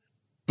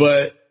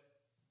 but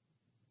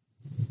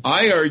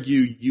I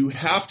argue you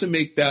have to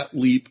make that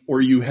leap or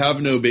you have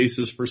no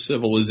basis for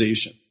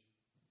civilization.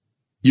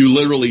 You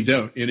literally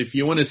don't. And if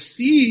you want to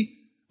see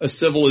a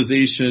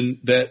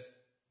civilization that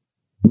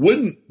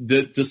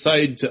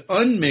decide to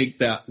unmake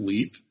that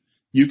leap,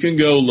 you can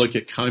go look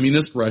at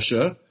communist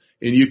Russia,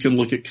 and you can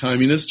look at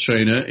communist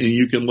China, and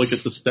you can look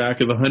at the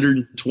stack of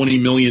 120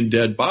 million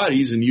dead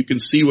bodies, and you can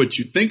see what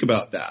you think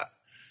about that.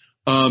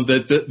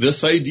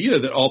 This idea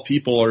that all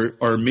people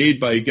are made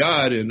by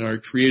God and are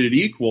created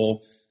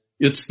equal,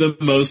 it's the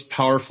most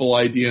powerful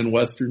idea in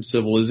Western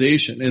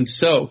civilization. And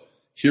so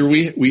here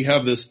we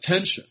have this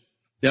tension.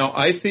 Now,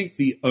 I think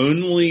the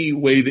only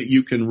way that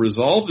you can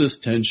resolve this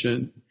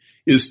tension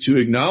is to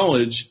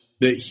acknowledge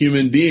that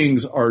human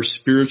beings are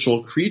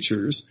spiritual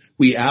creatures.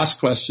 We ask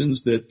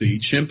questions that the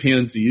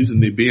chimpanzees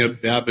and the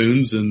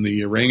baboons and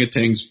the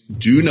orangutans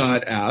do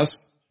not ask.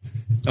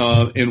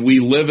 And we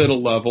live at a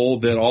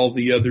level that all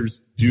the others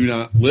do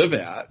not live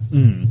at,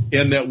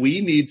 and that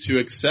we need to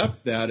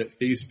accept that at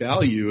face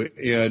value.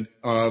 And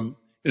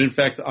in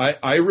fact,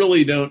 I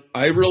really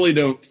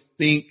don't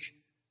think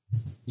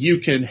you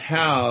can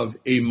have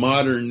a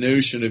modern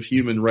notion of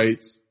human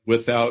rights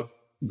without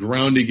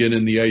grounding it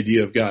in the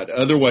idea of God.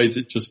 Otherwise,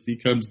 it just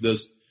becomes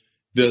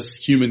this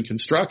human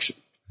construction.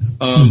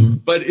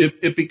 But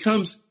it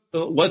becomes,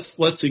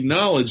 let's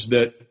acknowledge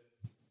that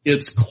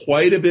it's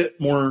quite a bit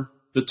more.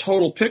 The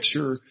total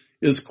picture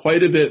is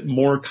quite a bit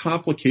more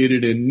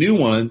complicated and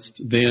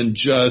nuanced than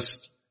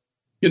just,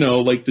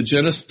 like the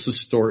Genesis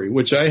story,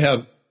 which I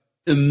have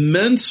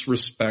immense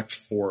respect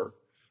for.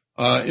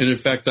 And in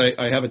fact,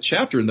 I have a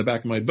chapter in the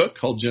back of my book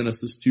called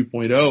Genesis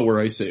 2.0 where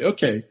I say,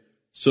 okay,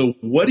 so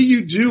what do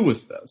you do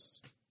with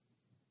this?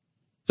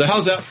 So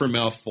how's that for a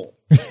mouthful?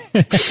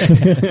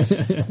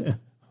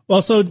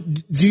 Well, so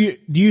do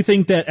you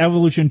think that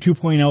Evolution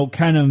 2.0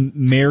 kind of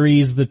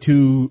marries the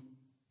two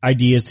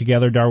ideas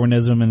together,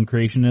 Darwinism and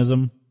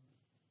creationism?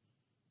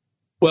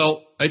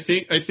 Well, I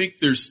think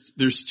there's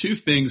two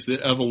things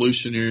that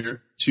Evolutionary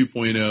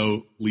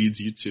 2.0 leads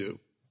you to.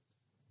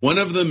 One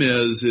of them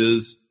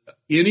is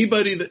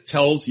anybody that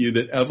tells you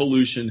that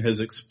evolution has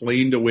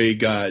explained away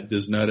God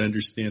does not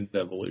understand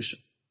evolution.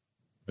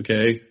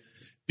 Okay?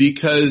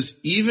 Because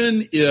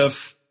even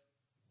if,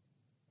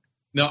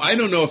 now I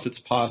don't know if it's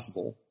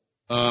possible,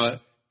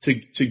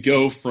 to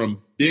go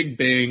from Big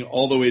Bang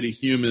all the way to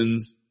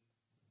humans,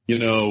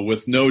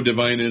 with no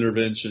divine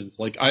interventions.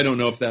 I don't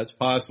know if that's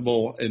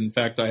possible. In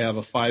fact, I have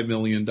a $5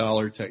 million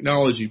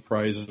technology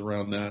prize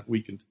around that.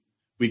 We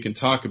can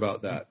talk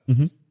about that.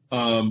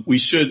 Mm-hmm.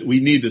 We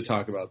need to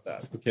talk about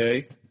that.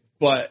 Okay.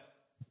 But,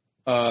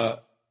 the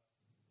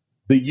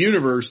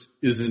universe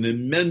is an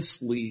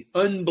immensely,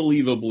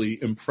 unbelievably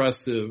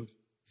impressive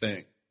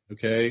thing.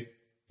 Okay.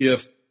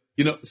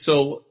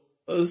 So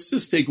let's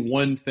just take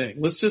one thing.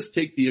 Let's just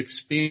take the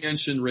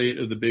expansion rate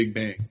of the Big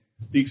Bang.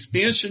 The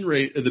expansion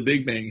rate of the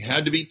Big Bang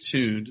had to be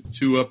tuned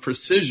to a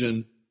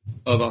precision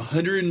of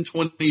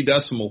 120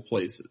 decimal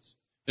places.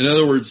 In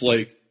other words,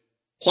 like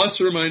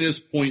plus or minus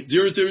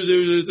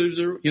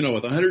 0.00000,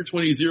 with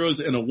 120 zeros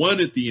and a 1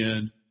 at the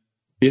end.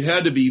 It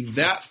had to be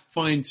that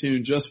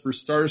fine-tuned just for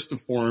stars to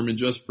form and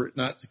just for it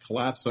not to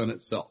collapse on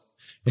itself.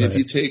 And if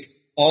you take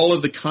all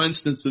of the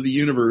constants of the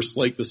universe,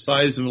 like the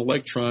size of an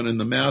electron and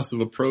the mass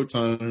of a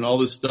proton and all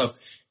this stuff,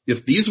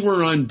 if these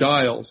were on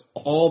dials,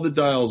 all the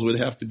dials would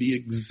have to be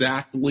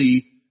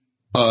exactly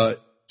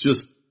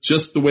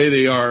just the way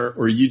they are,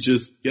 or you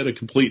just get a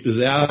complete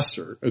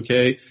disaster,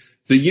 okay?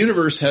 The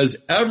universe has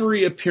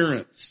every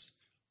appearance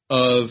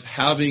of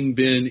having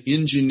been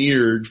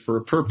engineered for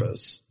a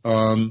purpose.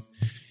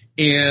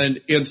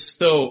 And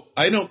so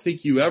I don't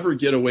think you ever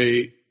get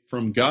away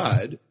from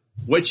God.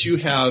 What you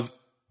have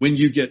when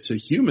you get to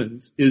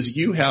humans is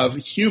you have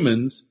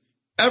humans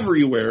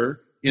everywhere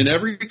in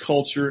every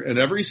culture and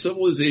every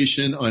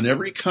civilization on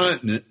every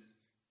continent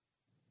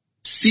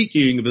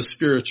seeking the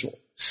spiritual,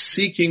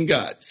 seeking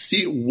God.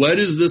 See, what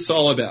is this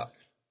all about?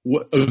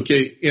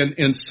 Okay.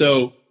 And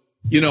so,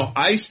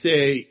 I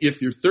say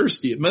if you're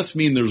thirsty, it must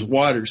mean there's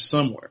water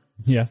somewhere.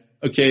 Yeah.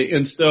 Okay.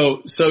 And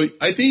so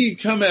I think you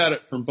come at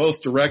it from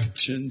both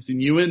directions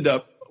and you end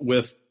up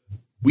with,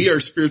 we are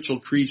spiritual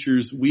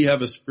creatures. We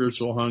have a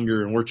spiritual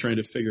hunger and we're trying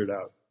to figure it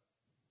out.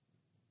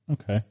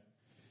 Okay.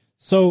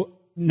 So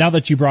now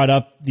that you brought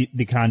up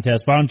the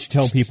contest, why don't you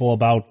tell people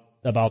about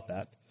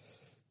that?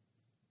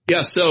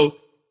 Yeah. So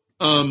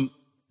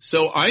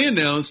I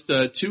announced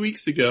 2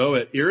 weeks ago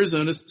at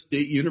Arizona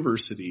State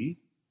University,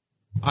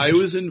 I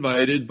was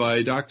invited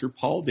by Dr.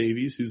 Paul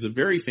Davies, who's a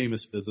very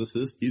famous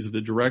physicist. He's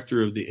the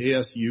director of the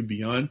ASU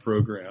Beyond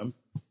program.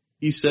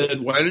 He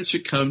said, why don't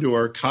you come to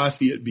our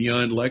Coffee at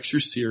Beyond lecture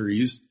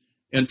series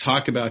and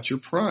talk about your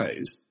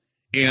prize?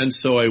 And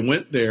so I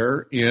went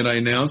there and I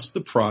announced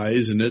the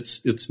prize, and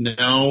it's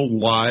now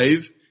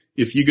live.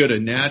 If you go to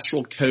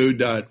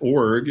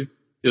naturalcode.org,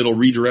 it'll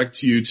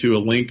redirect you to a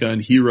link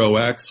on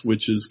HeroX,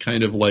 which is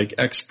kind of like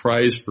X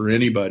Prize for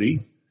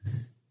anybody.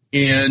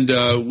 And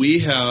we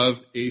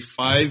have a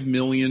 $5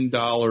 million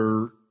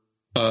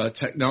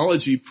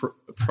technology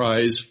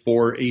prize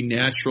for a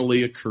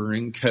naturally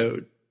occurring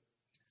code.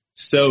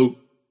 So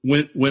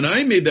when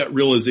I made that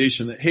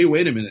realization that, hey,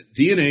 wait a minute,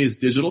 DNA is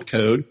digital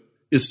code.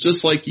 It's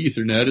just like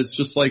Ethernet. It's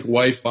just like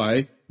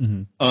Wi-Fi.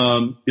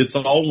 Mm-hmm. It's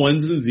all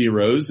ones and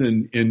zeros,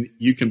 and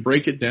you can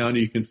break it down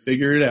and you can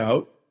figure it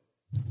out.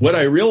 What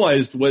I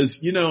realized was,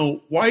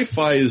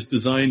 Wi-Fi is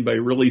designed by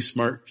really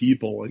smart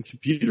people, and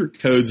computer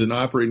codes and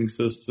operating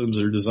systems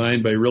are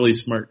designed by really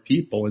smart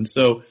people. And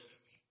so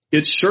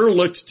it sure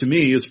looked to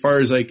me, as far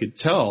as I could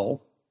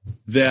tell,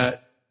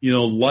 that,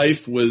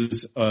 life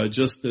was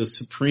just a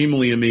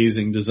supremely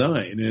amazing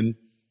design. And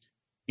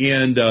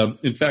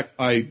in fact,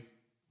 I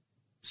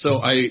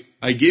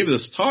gave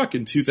this talk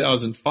in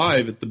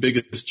 2005 at the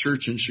biggest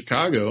church in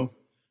Chicago,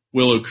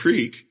 Willow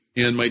Creek,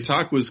 and my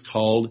talk was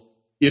called,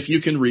 If You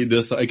Can Read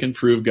This, I Can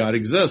Prove God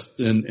Exists.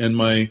 And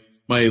my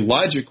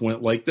logic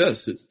went like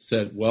this. It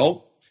said,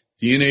 well,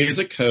 DNA is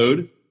a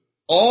code.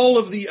 All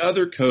of the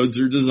other codes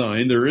are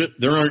designed.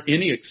 There aren't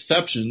any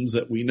exceptions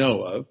that we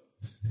know of.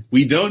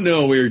 We don't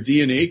know where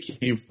DNA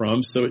came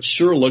from, so it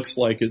sure looks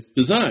like it's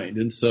designed.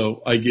 And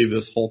so I gave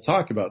this whole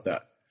talk about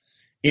that.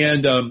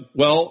 And,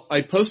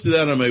 I posted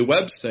that on my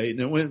website and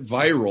it went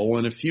viral.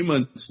 And a few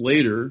months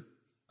later,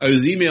 I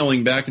was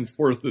emailing back and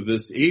forth with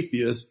this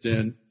atheist,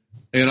 and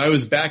I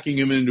was backing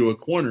him into a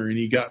corner, and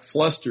he got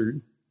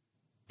flustered.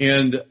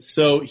 And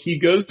so he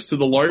goes to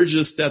the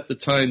largest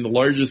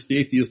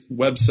atheist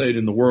website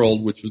in the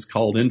world, which was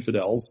called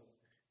Infidels.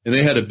 And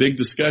they had a big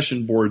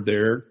discussion board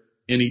there,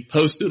 and he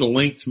posted a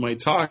link to my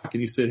talk,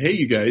 and he said, hey,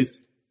 you guys,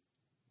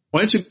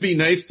 why don't you be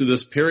nice to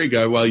this Perry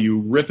guy while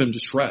you rip him to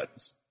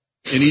shreds?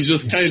 And he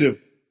just kind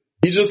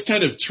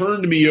of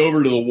turned me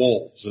over to the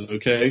wolves.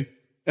 Okay.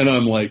 And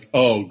I'm like,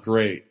 oh,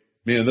 great,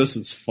 man, this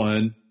is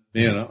fun.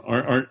 Man,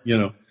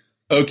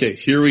 okay,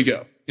 here we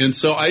go. And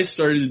so I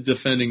started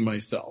defending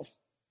myself.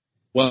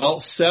 Well,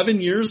 7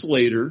 years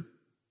later,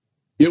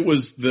 it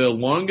was the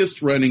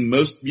longest running,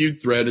 most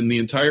viewed thread in the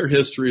entire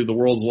history of the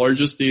world's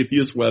largest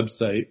atheist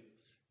website.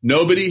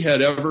 Nobody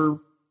had ever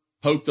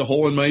poked a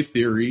hole in my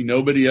theory.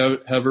 Nobody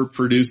ever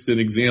produced an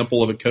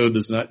example of a code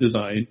that's not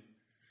designed.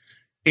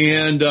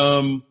 And,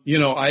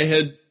 I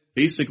had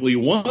basically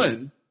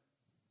won.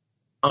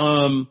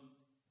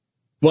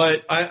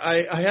 But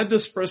I had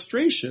this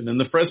frustration, and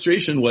the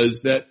frustration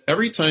was that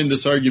every time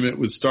this argument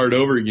would start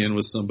over again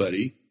with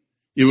somebody,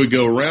 it would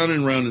go round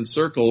and round in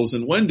circles.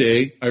 And one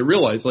day I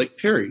realized, like,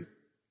 Perry,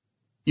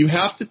 you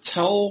have to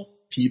tell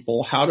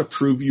people how to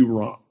prove you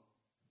wrong.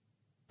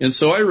 And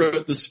so I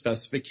wrote the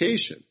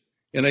specification,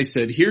 and I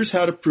said, here's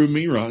how to prove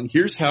me wrong.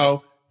 Here's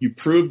how you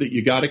prove that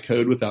you got a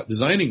code without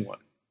designing one.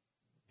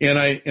 And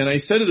I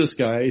said to this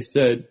guy, I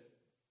said,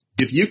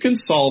 if you can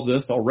solve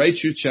this, I'll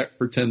write you a check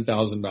for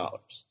 $10,000.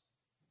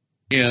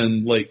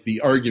 And like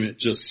the argument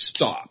just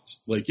stopped.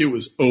 Like it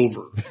was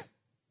over.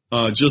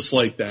 Just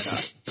like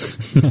that.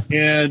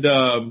 And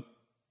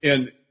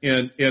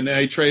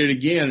I tried it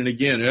again and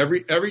again.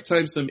 Every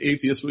time some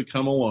atheist would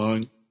come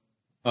along,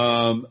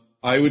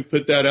 I would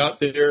put that out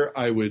there.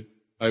 I would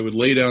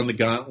lay down the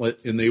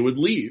gauntlet and they would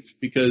leave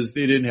because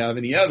they didn't have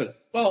any evidence.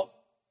 Well,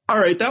 all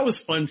right. That was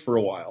fun for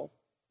a while,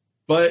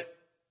 but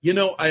you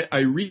know, I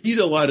read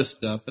a lot of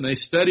stuff and I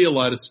study a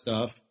lot of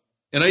stuff,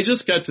 and I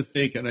just got to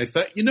thinking, I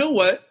thought, you know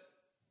what?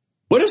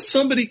 What if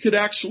somebody could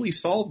actually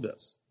solve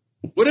this?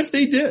 What if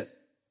they did?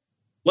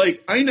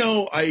 Like, I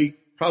know I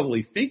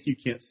probably think you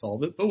can't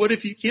solve it, but what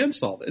if you can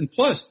solve it? And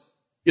plus,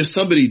 if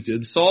somebody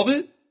did solve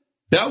it,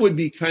 that would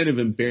be kind of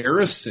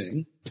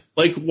embarrassing.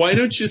 Like, why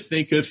don't you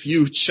think a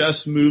few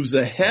chess moves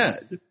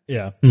ahead?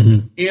 Yeah.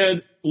 Mm-hmm.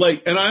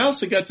 And I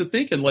also got to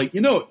thinking, like,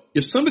 you know,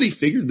 if somebody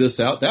figured this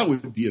out, that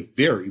would be a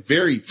very,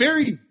 very,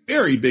 very,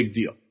 very big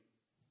deal.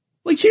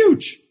 Like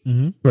huge.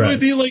 Mm-hmm. It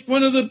would be like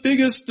one of the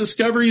biggest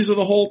discoveries of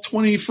the whole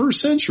 21st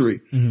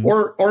century,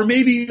 or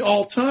maybe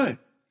all time.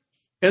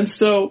 And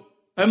so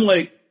I'm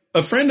like,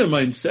 a friend of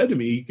mine said to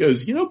me, he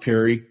goes, you know,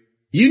 Perry,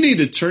 you need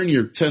to turn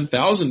your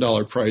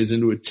 $10,000 prize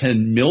into a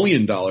 $10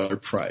 million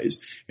prize,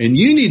 and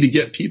you need to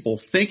get people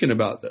thinking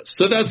about this.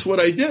 So that's what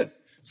I did.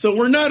 So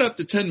we're not up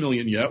to 10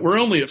 million yet. We're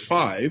only at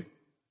 5.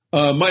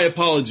 My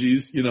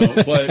apologies, you know,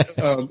 but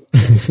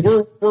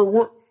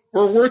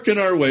we're working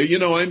our way. You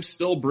know, I'm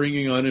still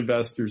bringing on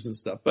investors and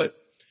stuff, but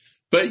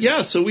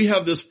yeah, so we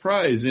have this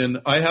prize, and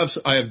I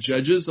have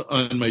judges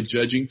on my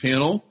judging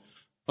panel.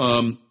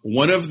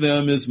 One of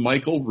them is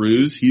Michael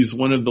Ruse. He's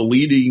one of the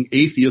leading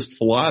atheist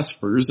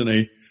philosophers,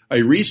 and I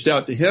reached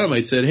out to him.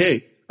 I said,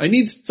 hey, I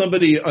need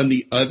somebody on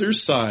the other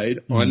side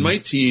on my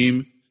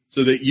team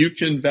so that you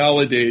can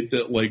validate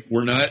that, like,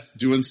 we're not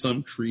doing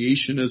some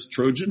creationist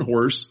Trojan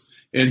horse.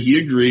 And he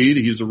agreed.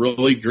 He's a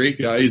really great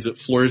guy. He's at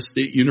Florida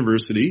State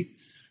University.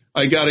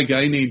 I got a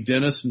guy named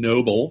Dennis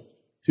Noble,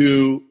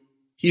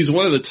 he's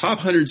one of the top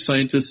 100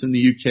 scientists in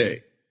the UK.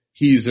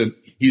 He's a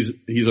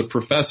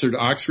professor at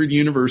Oxford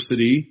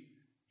University.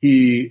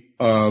 He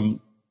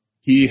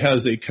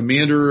has a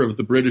Commander of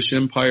the British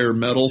Empire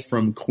medal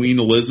from Queen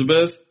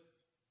Elizabeth.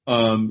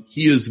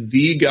 He is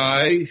the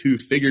guy who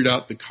figured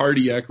out the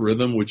cardiac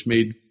rhythm, which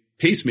made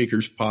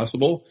pacemakers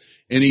possible.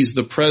 And he's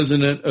the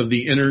president of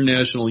the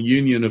International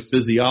Union of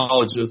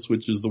Physiologists,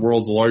 which is the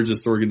world's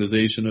largest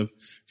organization of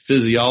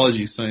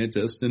physiology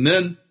scientists. And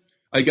then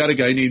I got a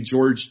guy named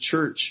George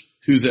Church,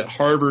 who's at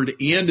Harvard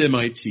and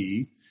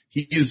MIT.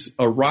 He's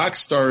a rock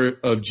star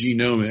of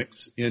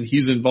genomics, and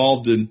he's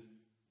involved in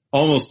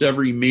almost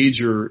every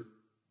major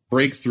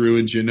breakthrough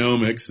in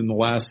genomics in the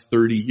last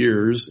 30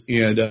 years.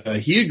 And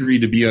he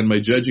agreed to be on my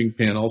judging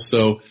panel.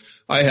 So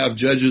I have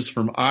judges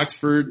from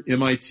Oxford,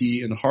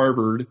 MIT, and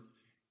Harvard.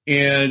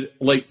 And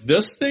like,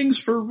 this thing's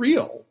for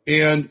real.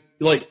 And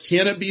like,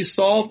 can it be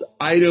solved?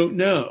 I don't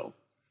know.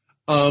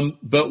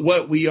 But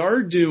what we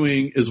are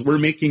doing is we're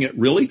making it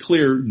really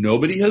clear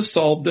nobody has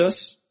solved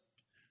this.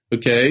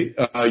 Okay.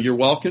 You're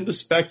welcome to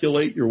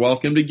speculate. You're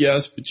welcome to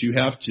guess, but you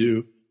have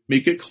to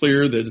make it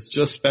clear that it's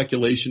just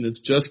speculation. It's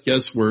just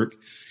guesswork.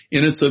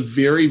 And it's a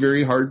very,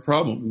 very hard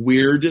problem.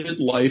 Where did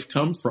life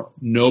come from?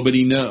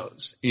 Nobody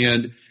knows.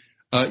 And,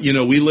 you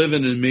know, we live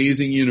in an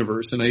amazing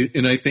universe. And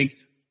I think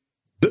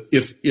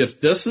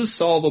if this is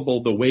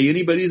solvable, the way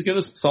anybody's going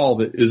to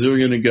solve it is they're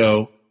going to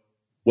go,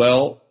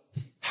 well,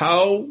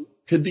 how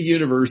could the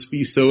universe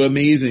be so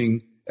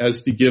amazing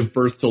as to give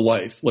birth to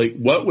life? Like,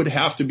 what would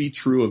have to be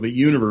true of a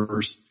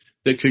universe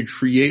that could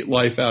create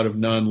life out of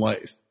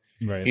non-life?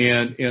 Right.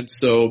 And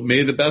so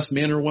may the best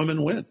man or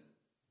woman win.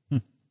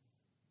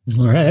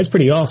 All right. That's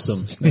pretty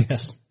awesome.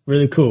 That's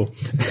really cool.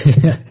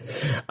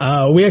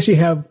 We actually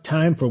have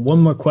time for one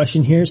more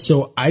question here.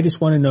 So I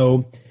just want to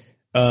know,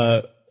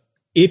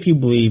 if you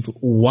believe,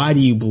 why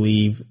do you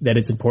believe that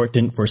it's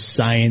important for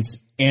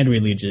science and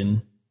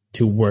religion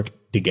to work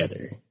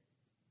together?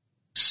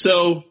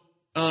 So,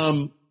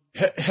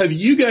 have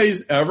you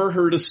guys ever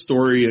heard a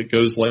story that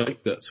goes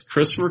like this?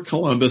 Christopher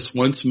Columbus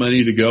wants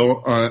money to go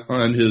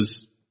on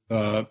his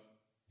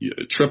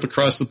trip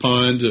across the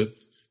pond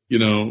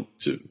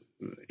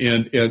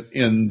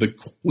and the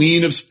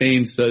Queen of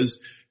Spain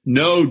says,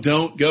 no,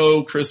 don't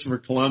go, Christopher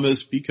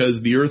Columbus,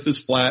 because the earth is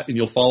flat and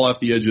you'll fall off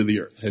the edge of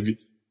the earth.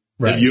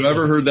 Have you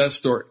ever heard that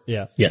story?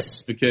 Yeah.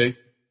 Yes. Okay.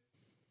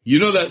 You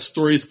know that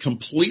story is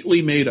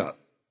completely made up.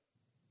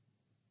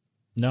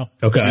 No.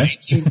 Okay.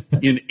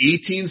 In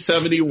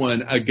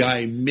 1871, a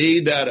guy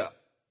made that up,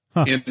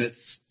 and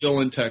it's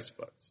still in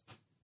textbooks.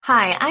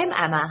 Hi, I'm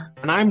Emma.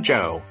 And I'm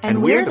Joe.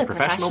 And we're the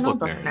Professional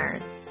Book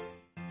Nerds.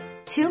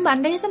 2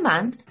 Mondays a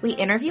month, we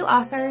interview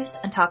authors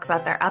and talk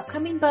about their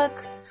upcoming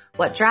books,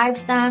 what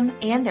drives them,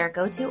 and their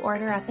go-to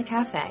order at the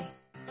cafe.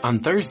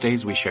 On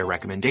Thursdays, we share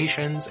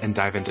recommendations and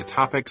dive into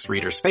topics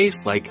readers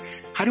face, like,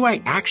 how do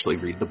I actually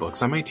read the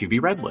books on my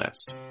to-be-read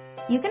list?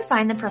 You can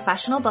find the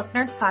Professional Book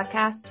Nerds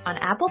podcast on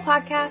Apple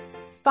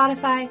Podcasts,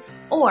 Spotify,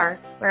 or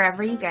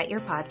wherever you get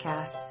your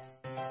podcasts.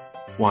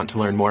 Want to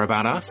learn more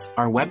about us?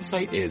 Our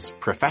website is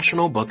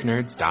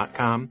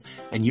professionalbooknerds.com,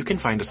 and you can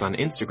find us on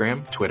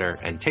Instagram, Twitter,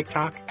 and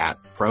TikTok at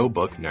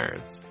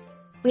ProBookNerds.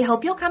 We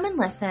hope you'll come and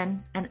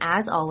listen, and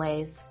as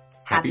always,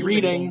 Happy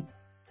reading.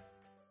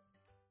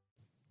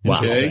 Wow.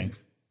 Okay.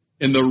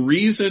 And the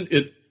reason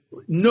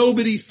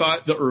nobody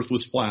thought the earth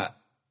was flat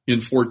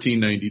in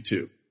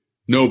 1492.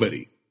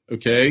 Nobody.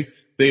 Okay.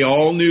 They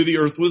all knew the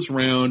earth was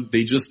round.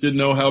 They just didn't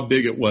know how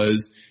big it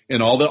was.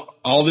 And all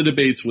the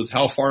debates was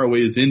how far away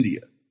is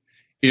India?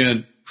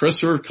 And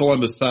Christopher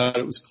Columbus thought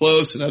it was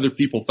close and other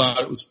people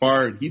thought it was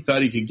far and he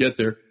thought he could get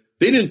there.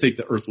 They didn't think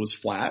the earth was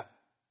flat.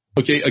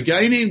 Okay. A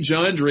guy named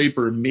John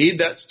Draper made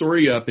that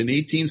story up in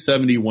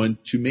 1871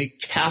 to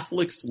make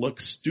Catholics look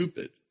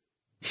stupid.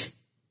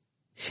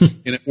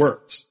 And it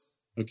worked.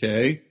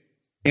 Okay.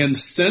 And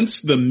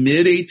since the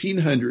mid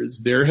 1800s,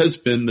 there has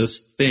been this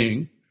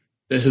thing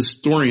that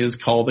historians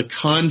call the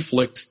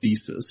conflict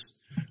thesis,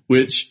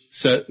 which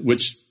says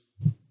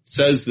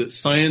that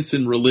science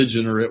and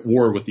religion are at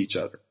war with each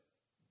other.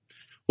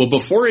 Well,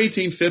 before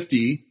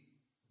 1850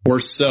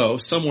 or so,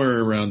 somewhere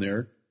around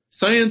there,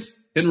 science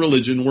and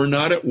religion were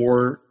not at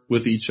war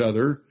with each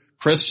other.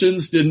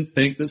 Christians didn't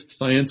think that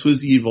science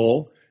was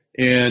evil,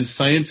 and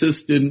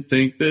scientists didn't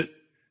think that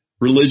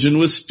religion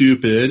was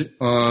stupid,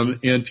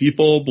 and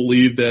people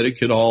believed that it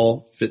could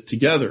all fit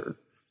together.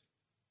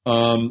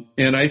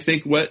 And I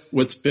think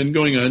what's been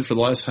going on for the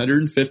last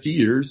 150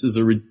 years is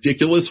a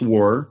ridiculous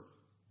war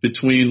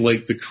between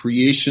like the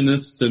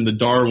creationists and the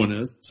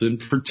Darwinists in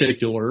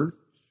particular,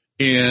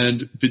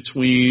 and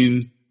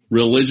between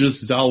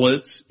religious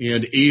zealots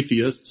and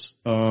atheists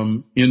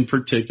in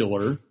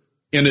particular.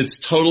 And it's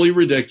totally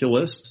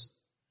ridiculous.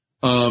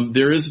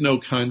 There is no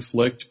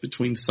conflict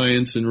between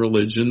science and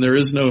religion. There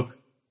is no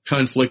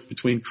conflict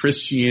between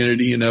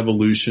Christianity and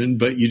evolution,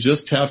 but you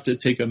just have to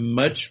take a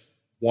much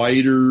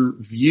wider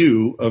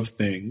view of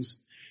things.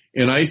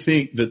 And I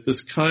think that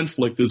this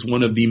conflict is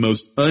one of the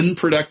most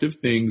unproductive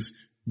things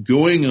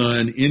going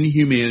on in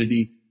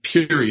humanity,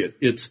 period.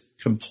 It's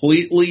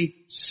completely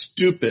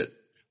stupid.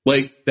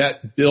 Like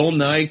that Bill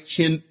Nye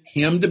Ken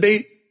Ham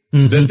debate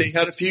that they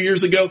had a few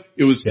years ago,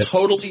 it was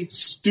totally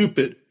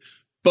stupid.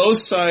 Both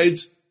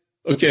sides.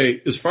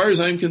 Okay, as far as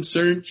I'm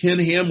concerned, Ken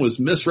Ham was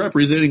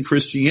misrepresenting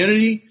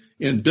Christianity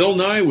and Bill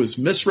Nye was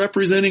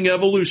misrepresenting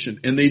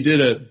evolution. And they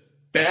did a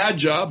bad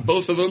job,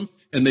 both of them,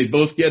 and they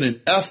both get an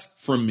F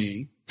from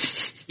me.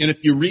 And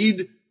if you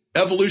read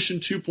Evolution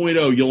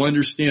 2.0, you'll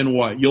understand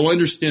why. You'll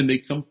understand they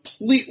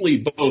completely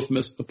both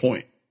missed the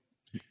point.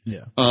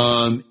 Yeah.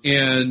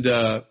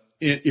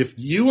 If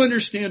you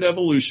understand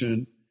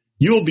evolution,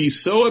 you'll be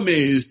so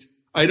amazed.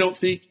 I don't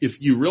think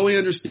if you really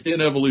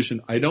understand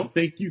evolution, I don't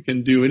think you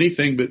can do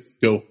anything but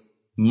go,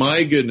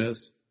 my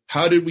goodness,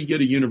 how did we get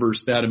a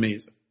universe that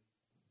amazing?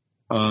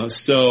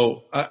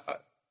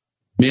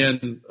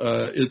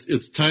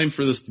 It's time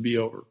for this to be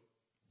over.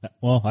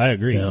 Well, I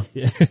agree. Yeah.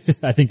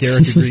 I think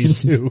Eric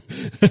agrees too.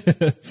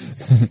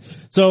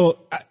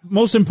 So,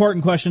 most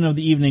important question of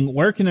the evening,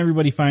 where can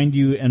everybody find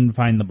you and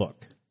find the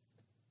book?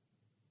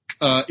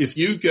 If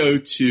you go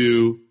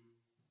to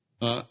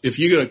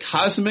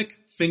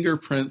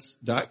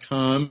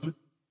cosmicfingerprints.com,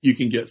 you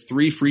can get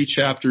 3 free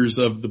chapters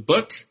of the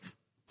book.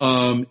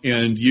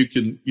 And you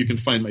can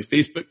find my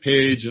Facebook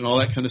page and all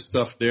that kind of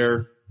stuff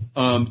there.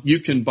 You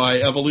can buy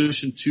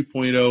Evolution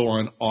 2.0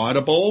 on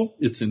Audible.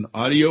 It's an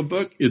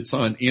audiobook. It's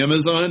on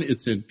Amazon.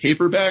 It's in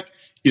paperback.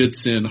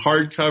 It's in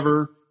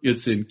hardcover.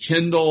 It's in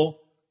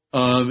Kindle.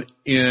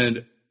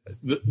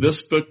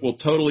 This book will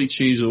totally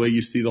change the way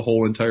you see the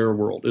whole entire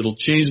world. It'll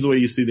change the way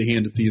you see the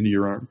hand at the end of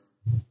your arm.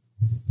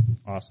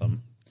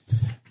 Awesome.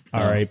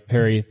 All right,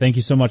 Perry, thank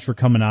you so much for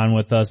coming on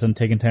with us and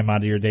taking time out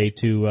of your day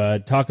to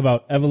talk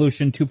about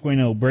Evolution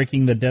 2.0,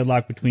 breaking the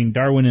deadlock between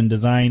Darwin and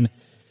design.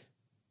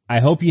 I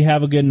hope you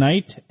have a good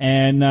night,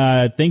 and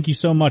thank you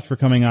so much for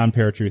coming on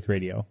Paratruth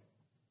Radio.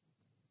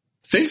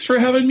 Thanks for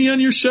having me on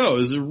your show.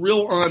 It was a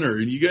real honor,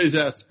 and you guys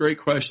asked great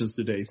questions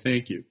today.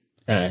 Thank you.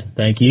 All right,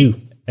 thank you.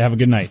 Have a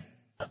good night.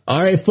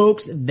 All right,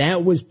 folks,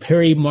 that was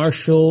Perry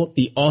Marshall,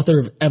 the author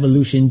of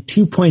Evolution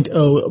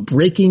 2.0,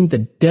 breaking the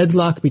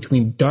deadlock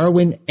between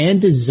Darwin and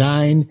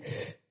design.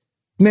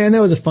 Man,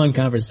 that was a fun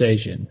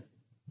conversation.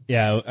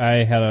 Yeah,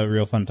 I had a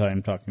real fun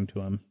time talking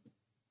to him.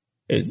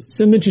 It's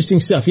some interesting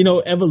stuff. You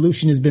know,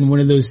 evolution has been one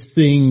of those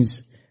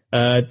things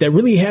that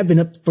really have been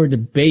up for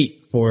debate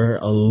for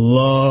a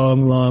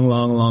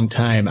long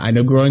time. I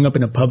know growing up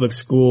in a public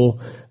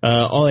school,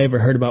 all I ever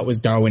heard about was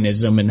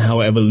Darwinism and how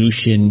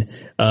evolution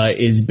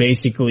is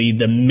basically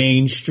the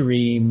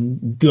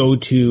mainstream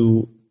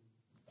go-to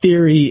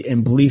theory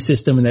and belief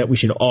system, and that we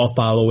should all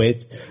follow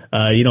it.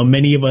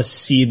 Many of us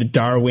see the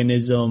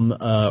Darwinism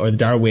or the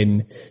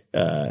Darwin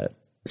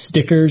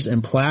stickers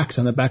and plaques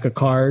on the back of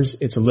cars.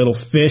 It's a little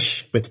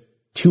fish with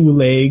 2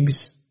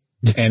 legs.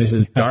 And it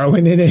says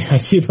Darwin in it. I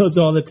see those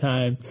all the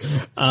time.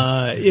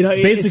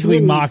 Basically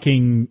really,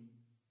 mocking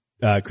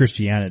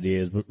Christianity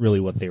is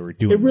really what they were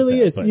doing. It really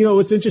is. But. You know,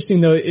 what's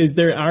interesting though is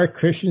there are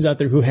Christians out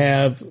there who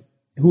have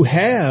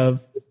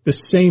the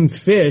same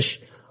fish,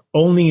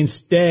 only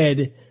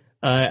instead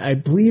I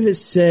believe it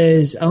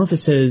says, I don't know if it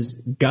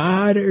says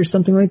God or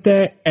something like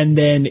that. And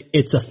then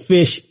it's a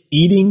fish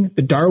eating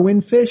the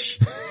Darwin fish.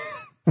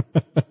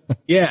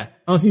 Yeah. I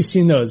don't know if you've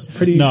seen those.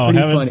 Pretty haven't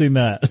funny. Seen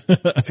that.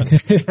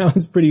 That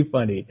was pretty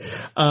funny.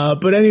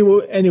 But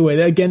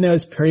anyway, again, that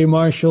was Perry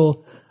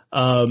Marshall.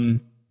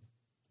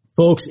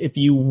 Folks, if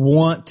you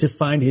want to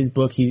find his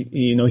book,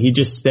 he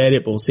just said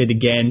it, but we'll say it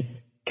again,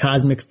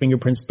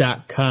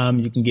 cosmicfingerprints.com.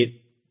 You can get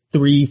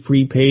 3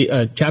 free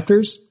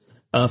chapters,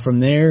 from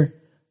there.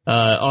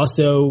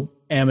 Also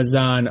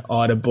Amazon,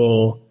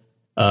 Audible,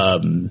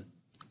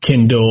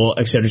 Kindle,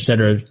 et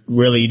cetera.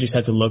 Really, you just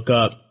have to look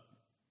up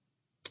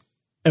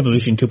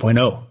Evolution 2.0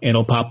 and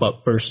it'll pop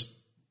up first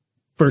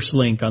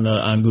link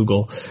on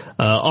Google.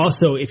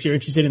 Also, if you're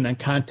interested in that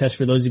contest,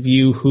 for those of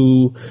you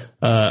who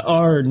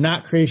are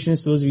not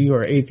creationists, those of you who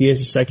are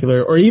atheists or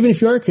secular, or even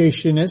if you are a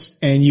creationist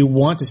and you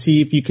want to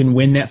see if you can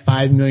win that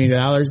 $5 million,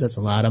 that's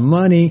a lot of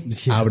money.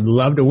 Yeah. I would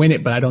love to win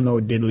it, but I don't know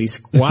diddly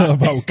squat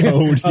about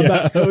code,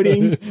 about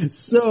coding.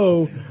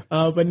 So,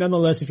 but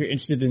nonetheless, if you're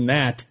interested in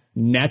that,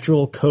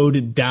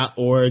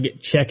 naturalcode.org.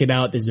 Check it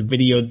out. There's a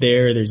video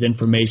there. There's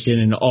information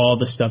and all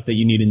the stuff that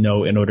you need to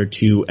know in order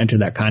to enter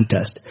that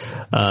contest.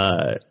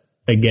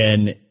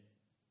 Again,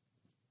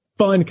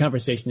 fun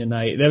conversation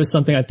tonight. That was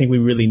something I think we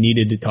really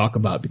needed to talk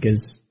about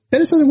because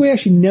that is something we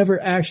actually never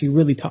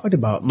really talked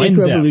about.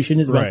 Microevolution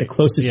is about the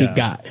closest we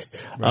got.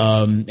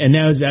 Right. And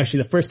that was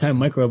actually the first time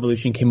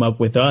microevolution came up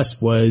with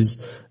us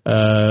was,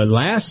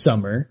 last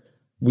summer.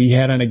 We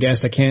had on a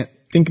guest, I can't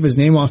think of his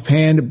name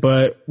offhand,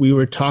 but we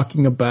were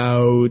talking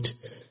about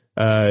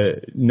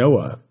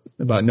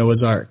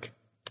Noah's Ark.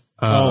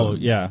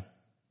 Yeah,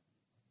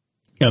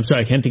 I'm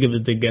sorry, I can't think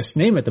of the guest's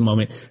name at the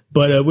moment,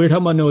 but we were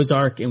talking about Noah's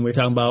Ark, and we were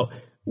talking about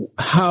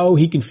how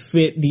he can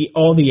fit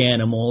all the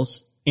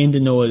animals into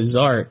Noah's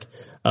Ark,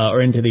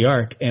 or into the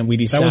Ark, and we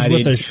decided that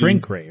was with a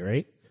shrink ray,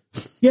 right?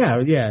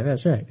 Yeah,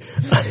 that's right.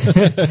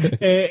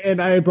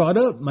 and I brought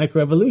up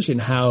microevolution,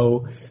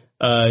 how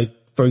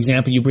for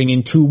example, you bring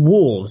in 2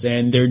 wolves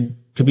and there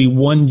could be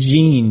one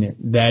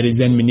gene that is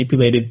then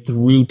manipulated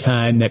through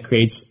time that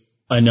creates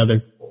a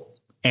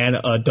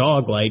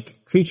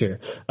dog-like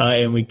creature.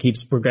 And we keep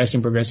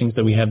progressing.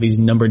 So we have these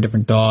number of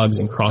different dogs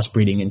and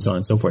crossbreeding and so on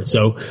and so forth.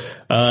 So,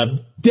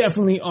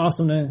 definitely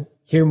awesome to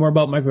hear more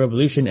about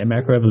microevolution and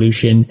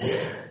macroevolution.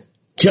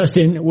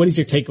 Justin, what is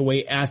your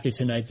takeaway after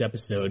tonight's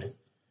episode?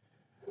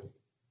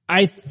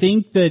 I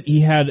think that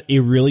he had a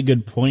really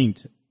good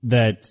point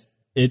that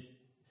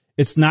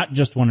it's not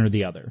just one or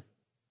the other.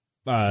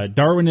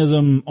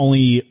 Darwinism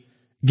only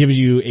gives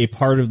you a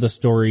part of the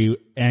story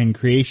and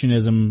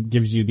creationism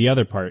gives you the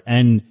other part.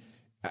 And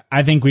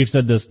I think we've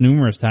said this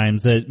numerous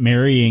times that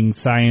marrying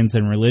science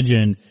and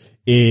religion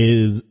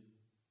is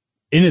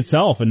in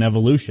itself an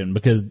evolution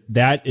because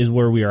that is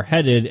where we are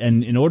headed.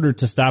 And in order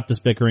to stop this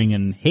bickering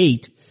and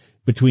hate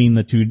between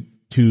the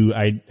two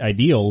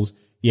ideals,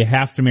 you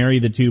have to marry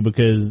the two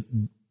because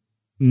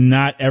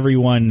not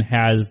everyone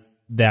has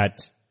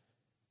that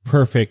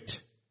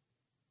perfect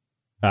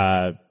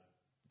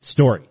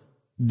story.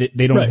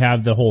 They don't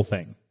have the whole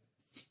thing.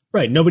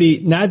 Right.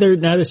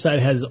 Neither side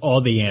has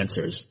all the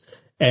answers.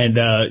 And,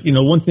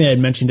 one thing I had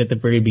mentioned at the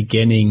very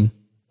beginning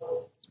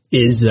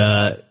is,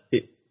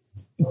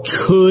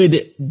 could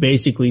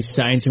basically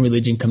science and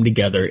religion come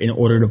together in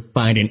order to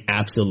find an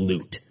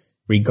absolute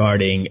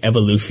regarding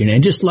evolution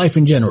and just life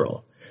in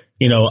general?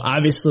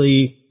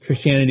 Obviously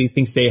Christianity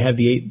thinks they have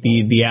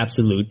the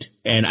absolute,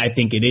 and I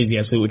think it is the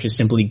absolute, which is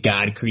simply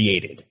God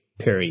created,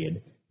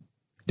 period.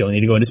 Don't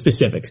need to go into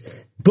specifics,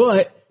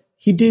 but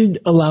he did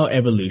allow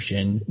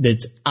evolution.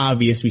 That's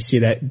obvious. We see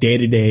that day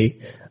to day.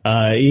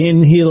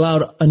 And he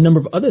allowed a number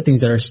of other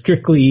things that are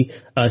strictly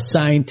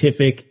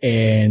scientific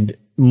and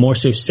more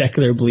so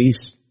secular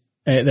beliefs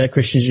that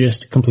Christians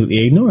just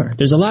completely ignore.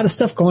 There's a lot of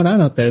stuff going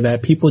on out there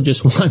that people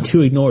just want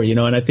to ignore,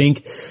 and I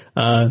think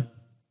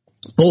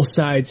both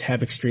sides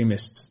have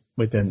extremists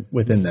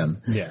within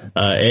them. Yeah.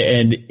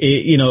 I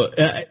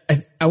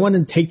want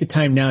to take the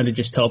time now to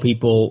just tell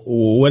people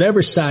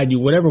whatever side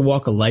whatever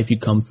walk of life you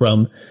come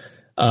from,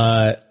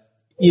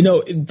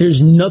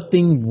 there's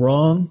nothing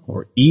wrong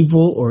or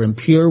evil or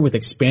impure with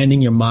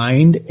expanding your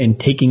mind and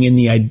taking in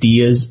the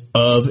ideas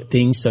of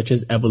things such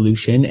as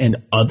evolution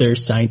and other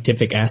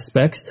scientific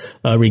aspects,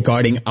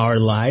 regarding our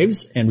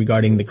lives and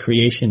regarding the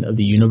creation of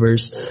the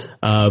universe.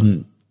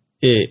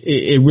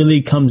 It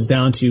really comes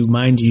down to,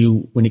 mind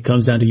you, when it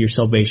comes down to your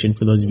salvation,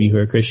 for those of you who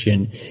are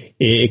Christian,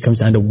 it comes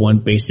down to one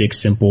basic,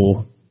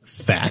 simple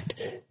fact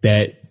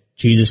that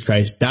Jesus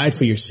Christ died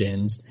for your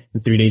sins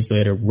and 3 days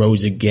later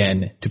rose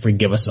again to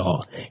forgive us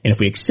all. And if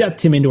we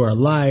accept him into our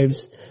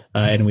lives,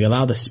 and we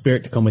allow the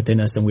Spirit to come within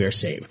us, then we are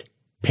saved.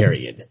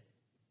 Period.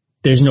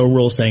 There's no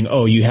rule saying,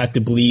 oh, you have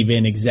to believe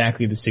in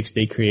exactly the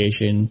 6-day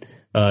creation.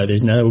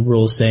 There's no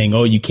rule saying,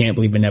 oh, you can't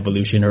believe in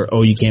evolution, or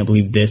oh, you can't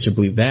believe this or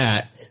believe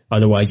that.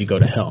 Otherwise you go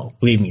to hell.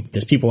 Believe me,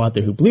 there's people out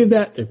there who believe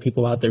that. There are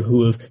people out there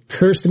who have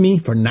cursed me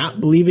for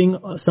not believing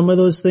some of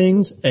those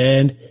things.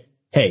 And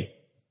hey,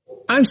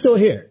 I'm still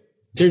here.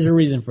 There's a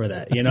reason for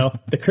that,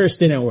 The curse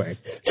didn't work.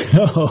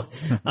 So,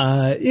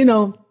 I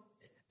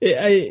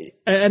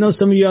know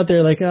some of you out there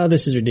are like, oh,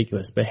 this is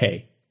ridiculous. But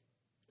hey,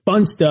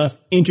 fun stuff,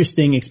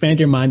 interesting, expand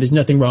your mind. There's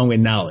nothing wrong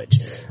with knowledge.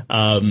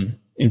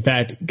 In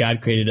fact,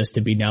 God created us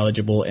to be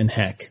knowledgeable, and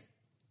heck,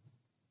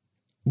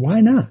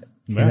 why not?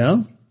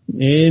 Yeah.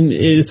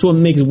 It's what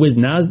makes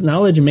wisdom.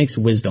 Knowledge makes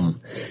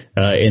wisdom,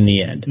 in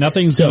the end.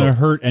 Nothing's going to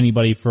hurt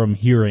anybody from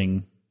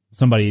hearing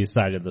somebody's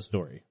side of the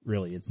story.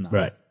 Really, it's not.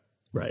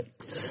 Right.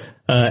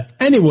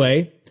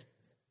 Anyway,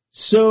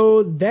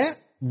 so that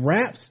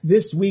wraps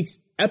this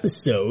week's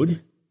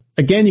episode.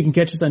 Again, you can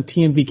catch us on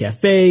TMV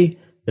Cafe,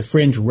 the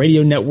Fringe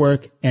Radio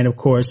Network, and of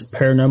course,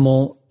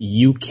 Paranormal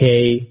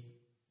UK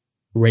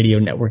Radio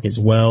Network as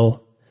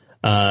well.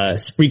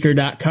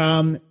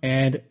 Spreaker.com,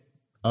 and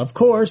of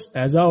course,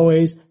 as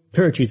always,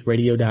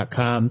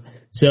 paratruthradio.com.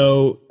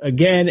 So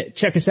again,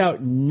 check us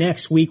out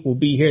next week. We'll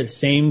be here at the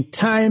same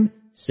time,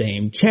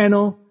 same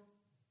channel.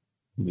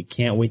 We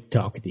can't wait to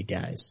talk with you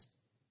guys.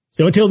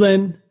 So until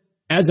then,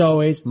 as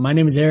always, my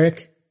name is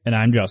Eric. And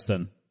I'm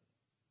Justin.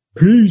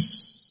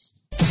 Peace.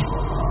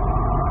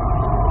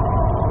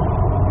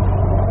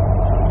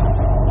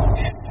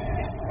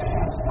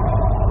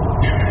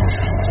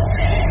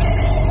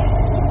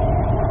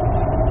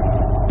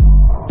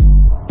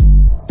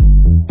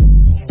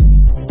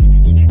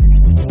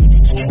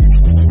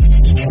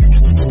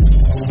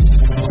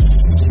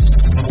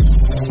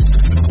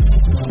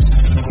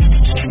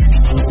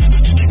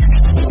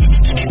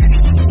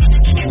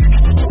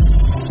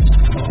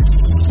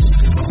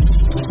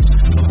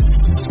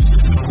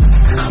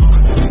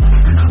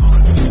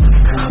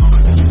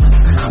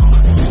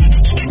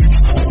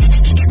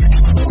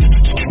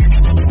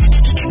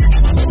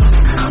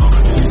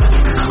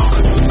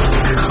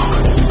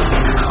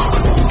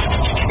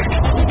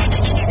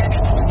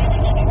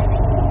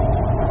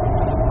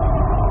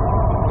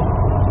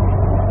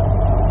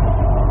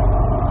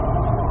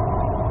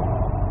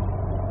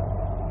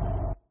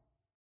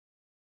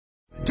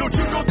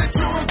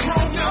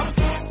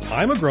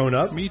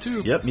 Grown-up. Me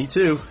too. Yep, me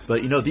too.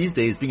 But these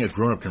days being a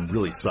grown-up can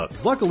really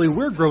suck. Luckily,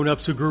 we're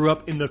grown-ups who grew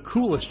up in the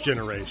coolest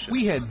generation.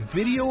 We had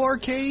video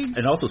arcades.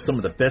 And also some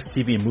of the best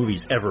TV and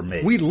movies ever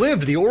made. We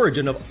lived the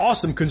origin of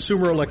awesome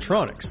consumer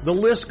electronics. The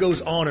list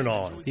goes on and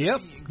on.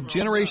 Yep,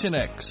 Generation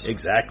X.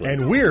 Exactly.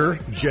 And we're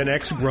Gen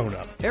X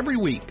Grown-up. Every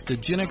week, the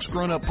Gen X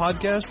Grown-up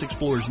podcast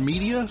explores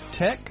media,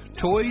 tech,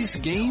 toys,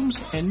 games,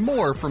 and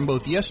more from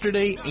both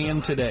yesterday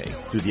and today.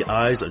 Through the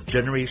eyes of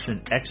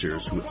Generation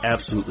Xers who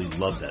absolutely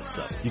love that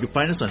stuff. You can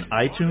find us on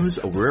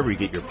iTunes or wherever you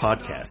get your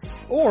podcasts.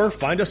 Or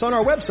find us on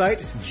our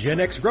website,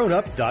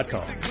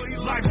 genxgrownup.com.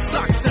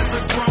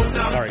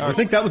 All right, you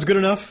think that was good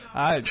enough?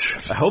 I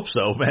hope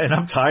so, man.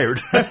 I'm tired.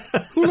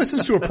 Who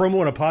listens to a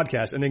promo on a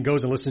podcast and then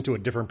goes and listens to a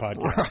different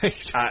podcast?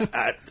 Right.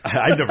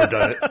 I've never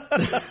done it.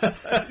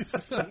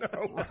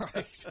 No.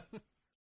 Right.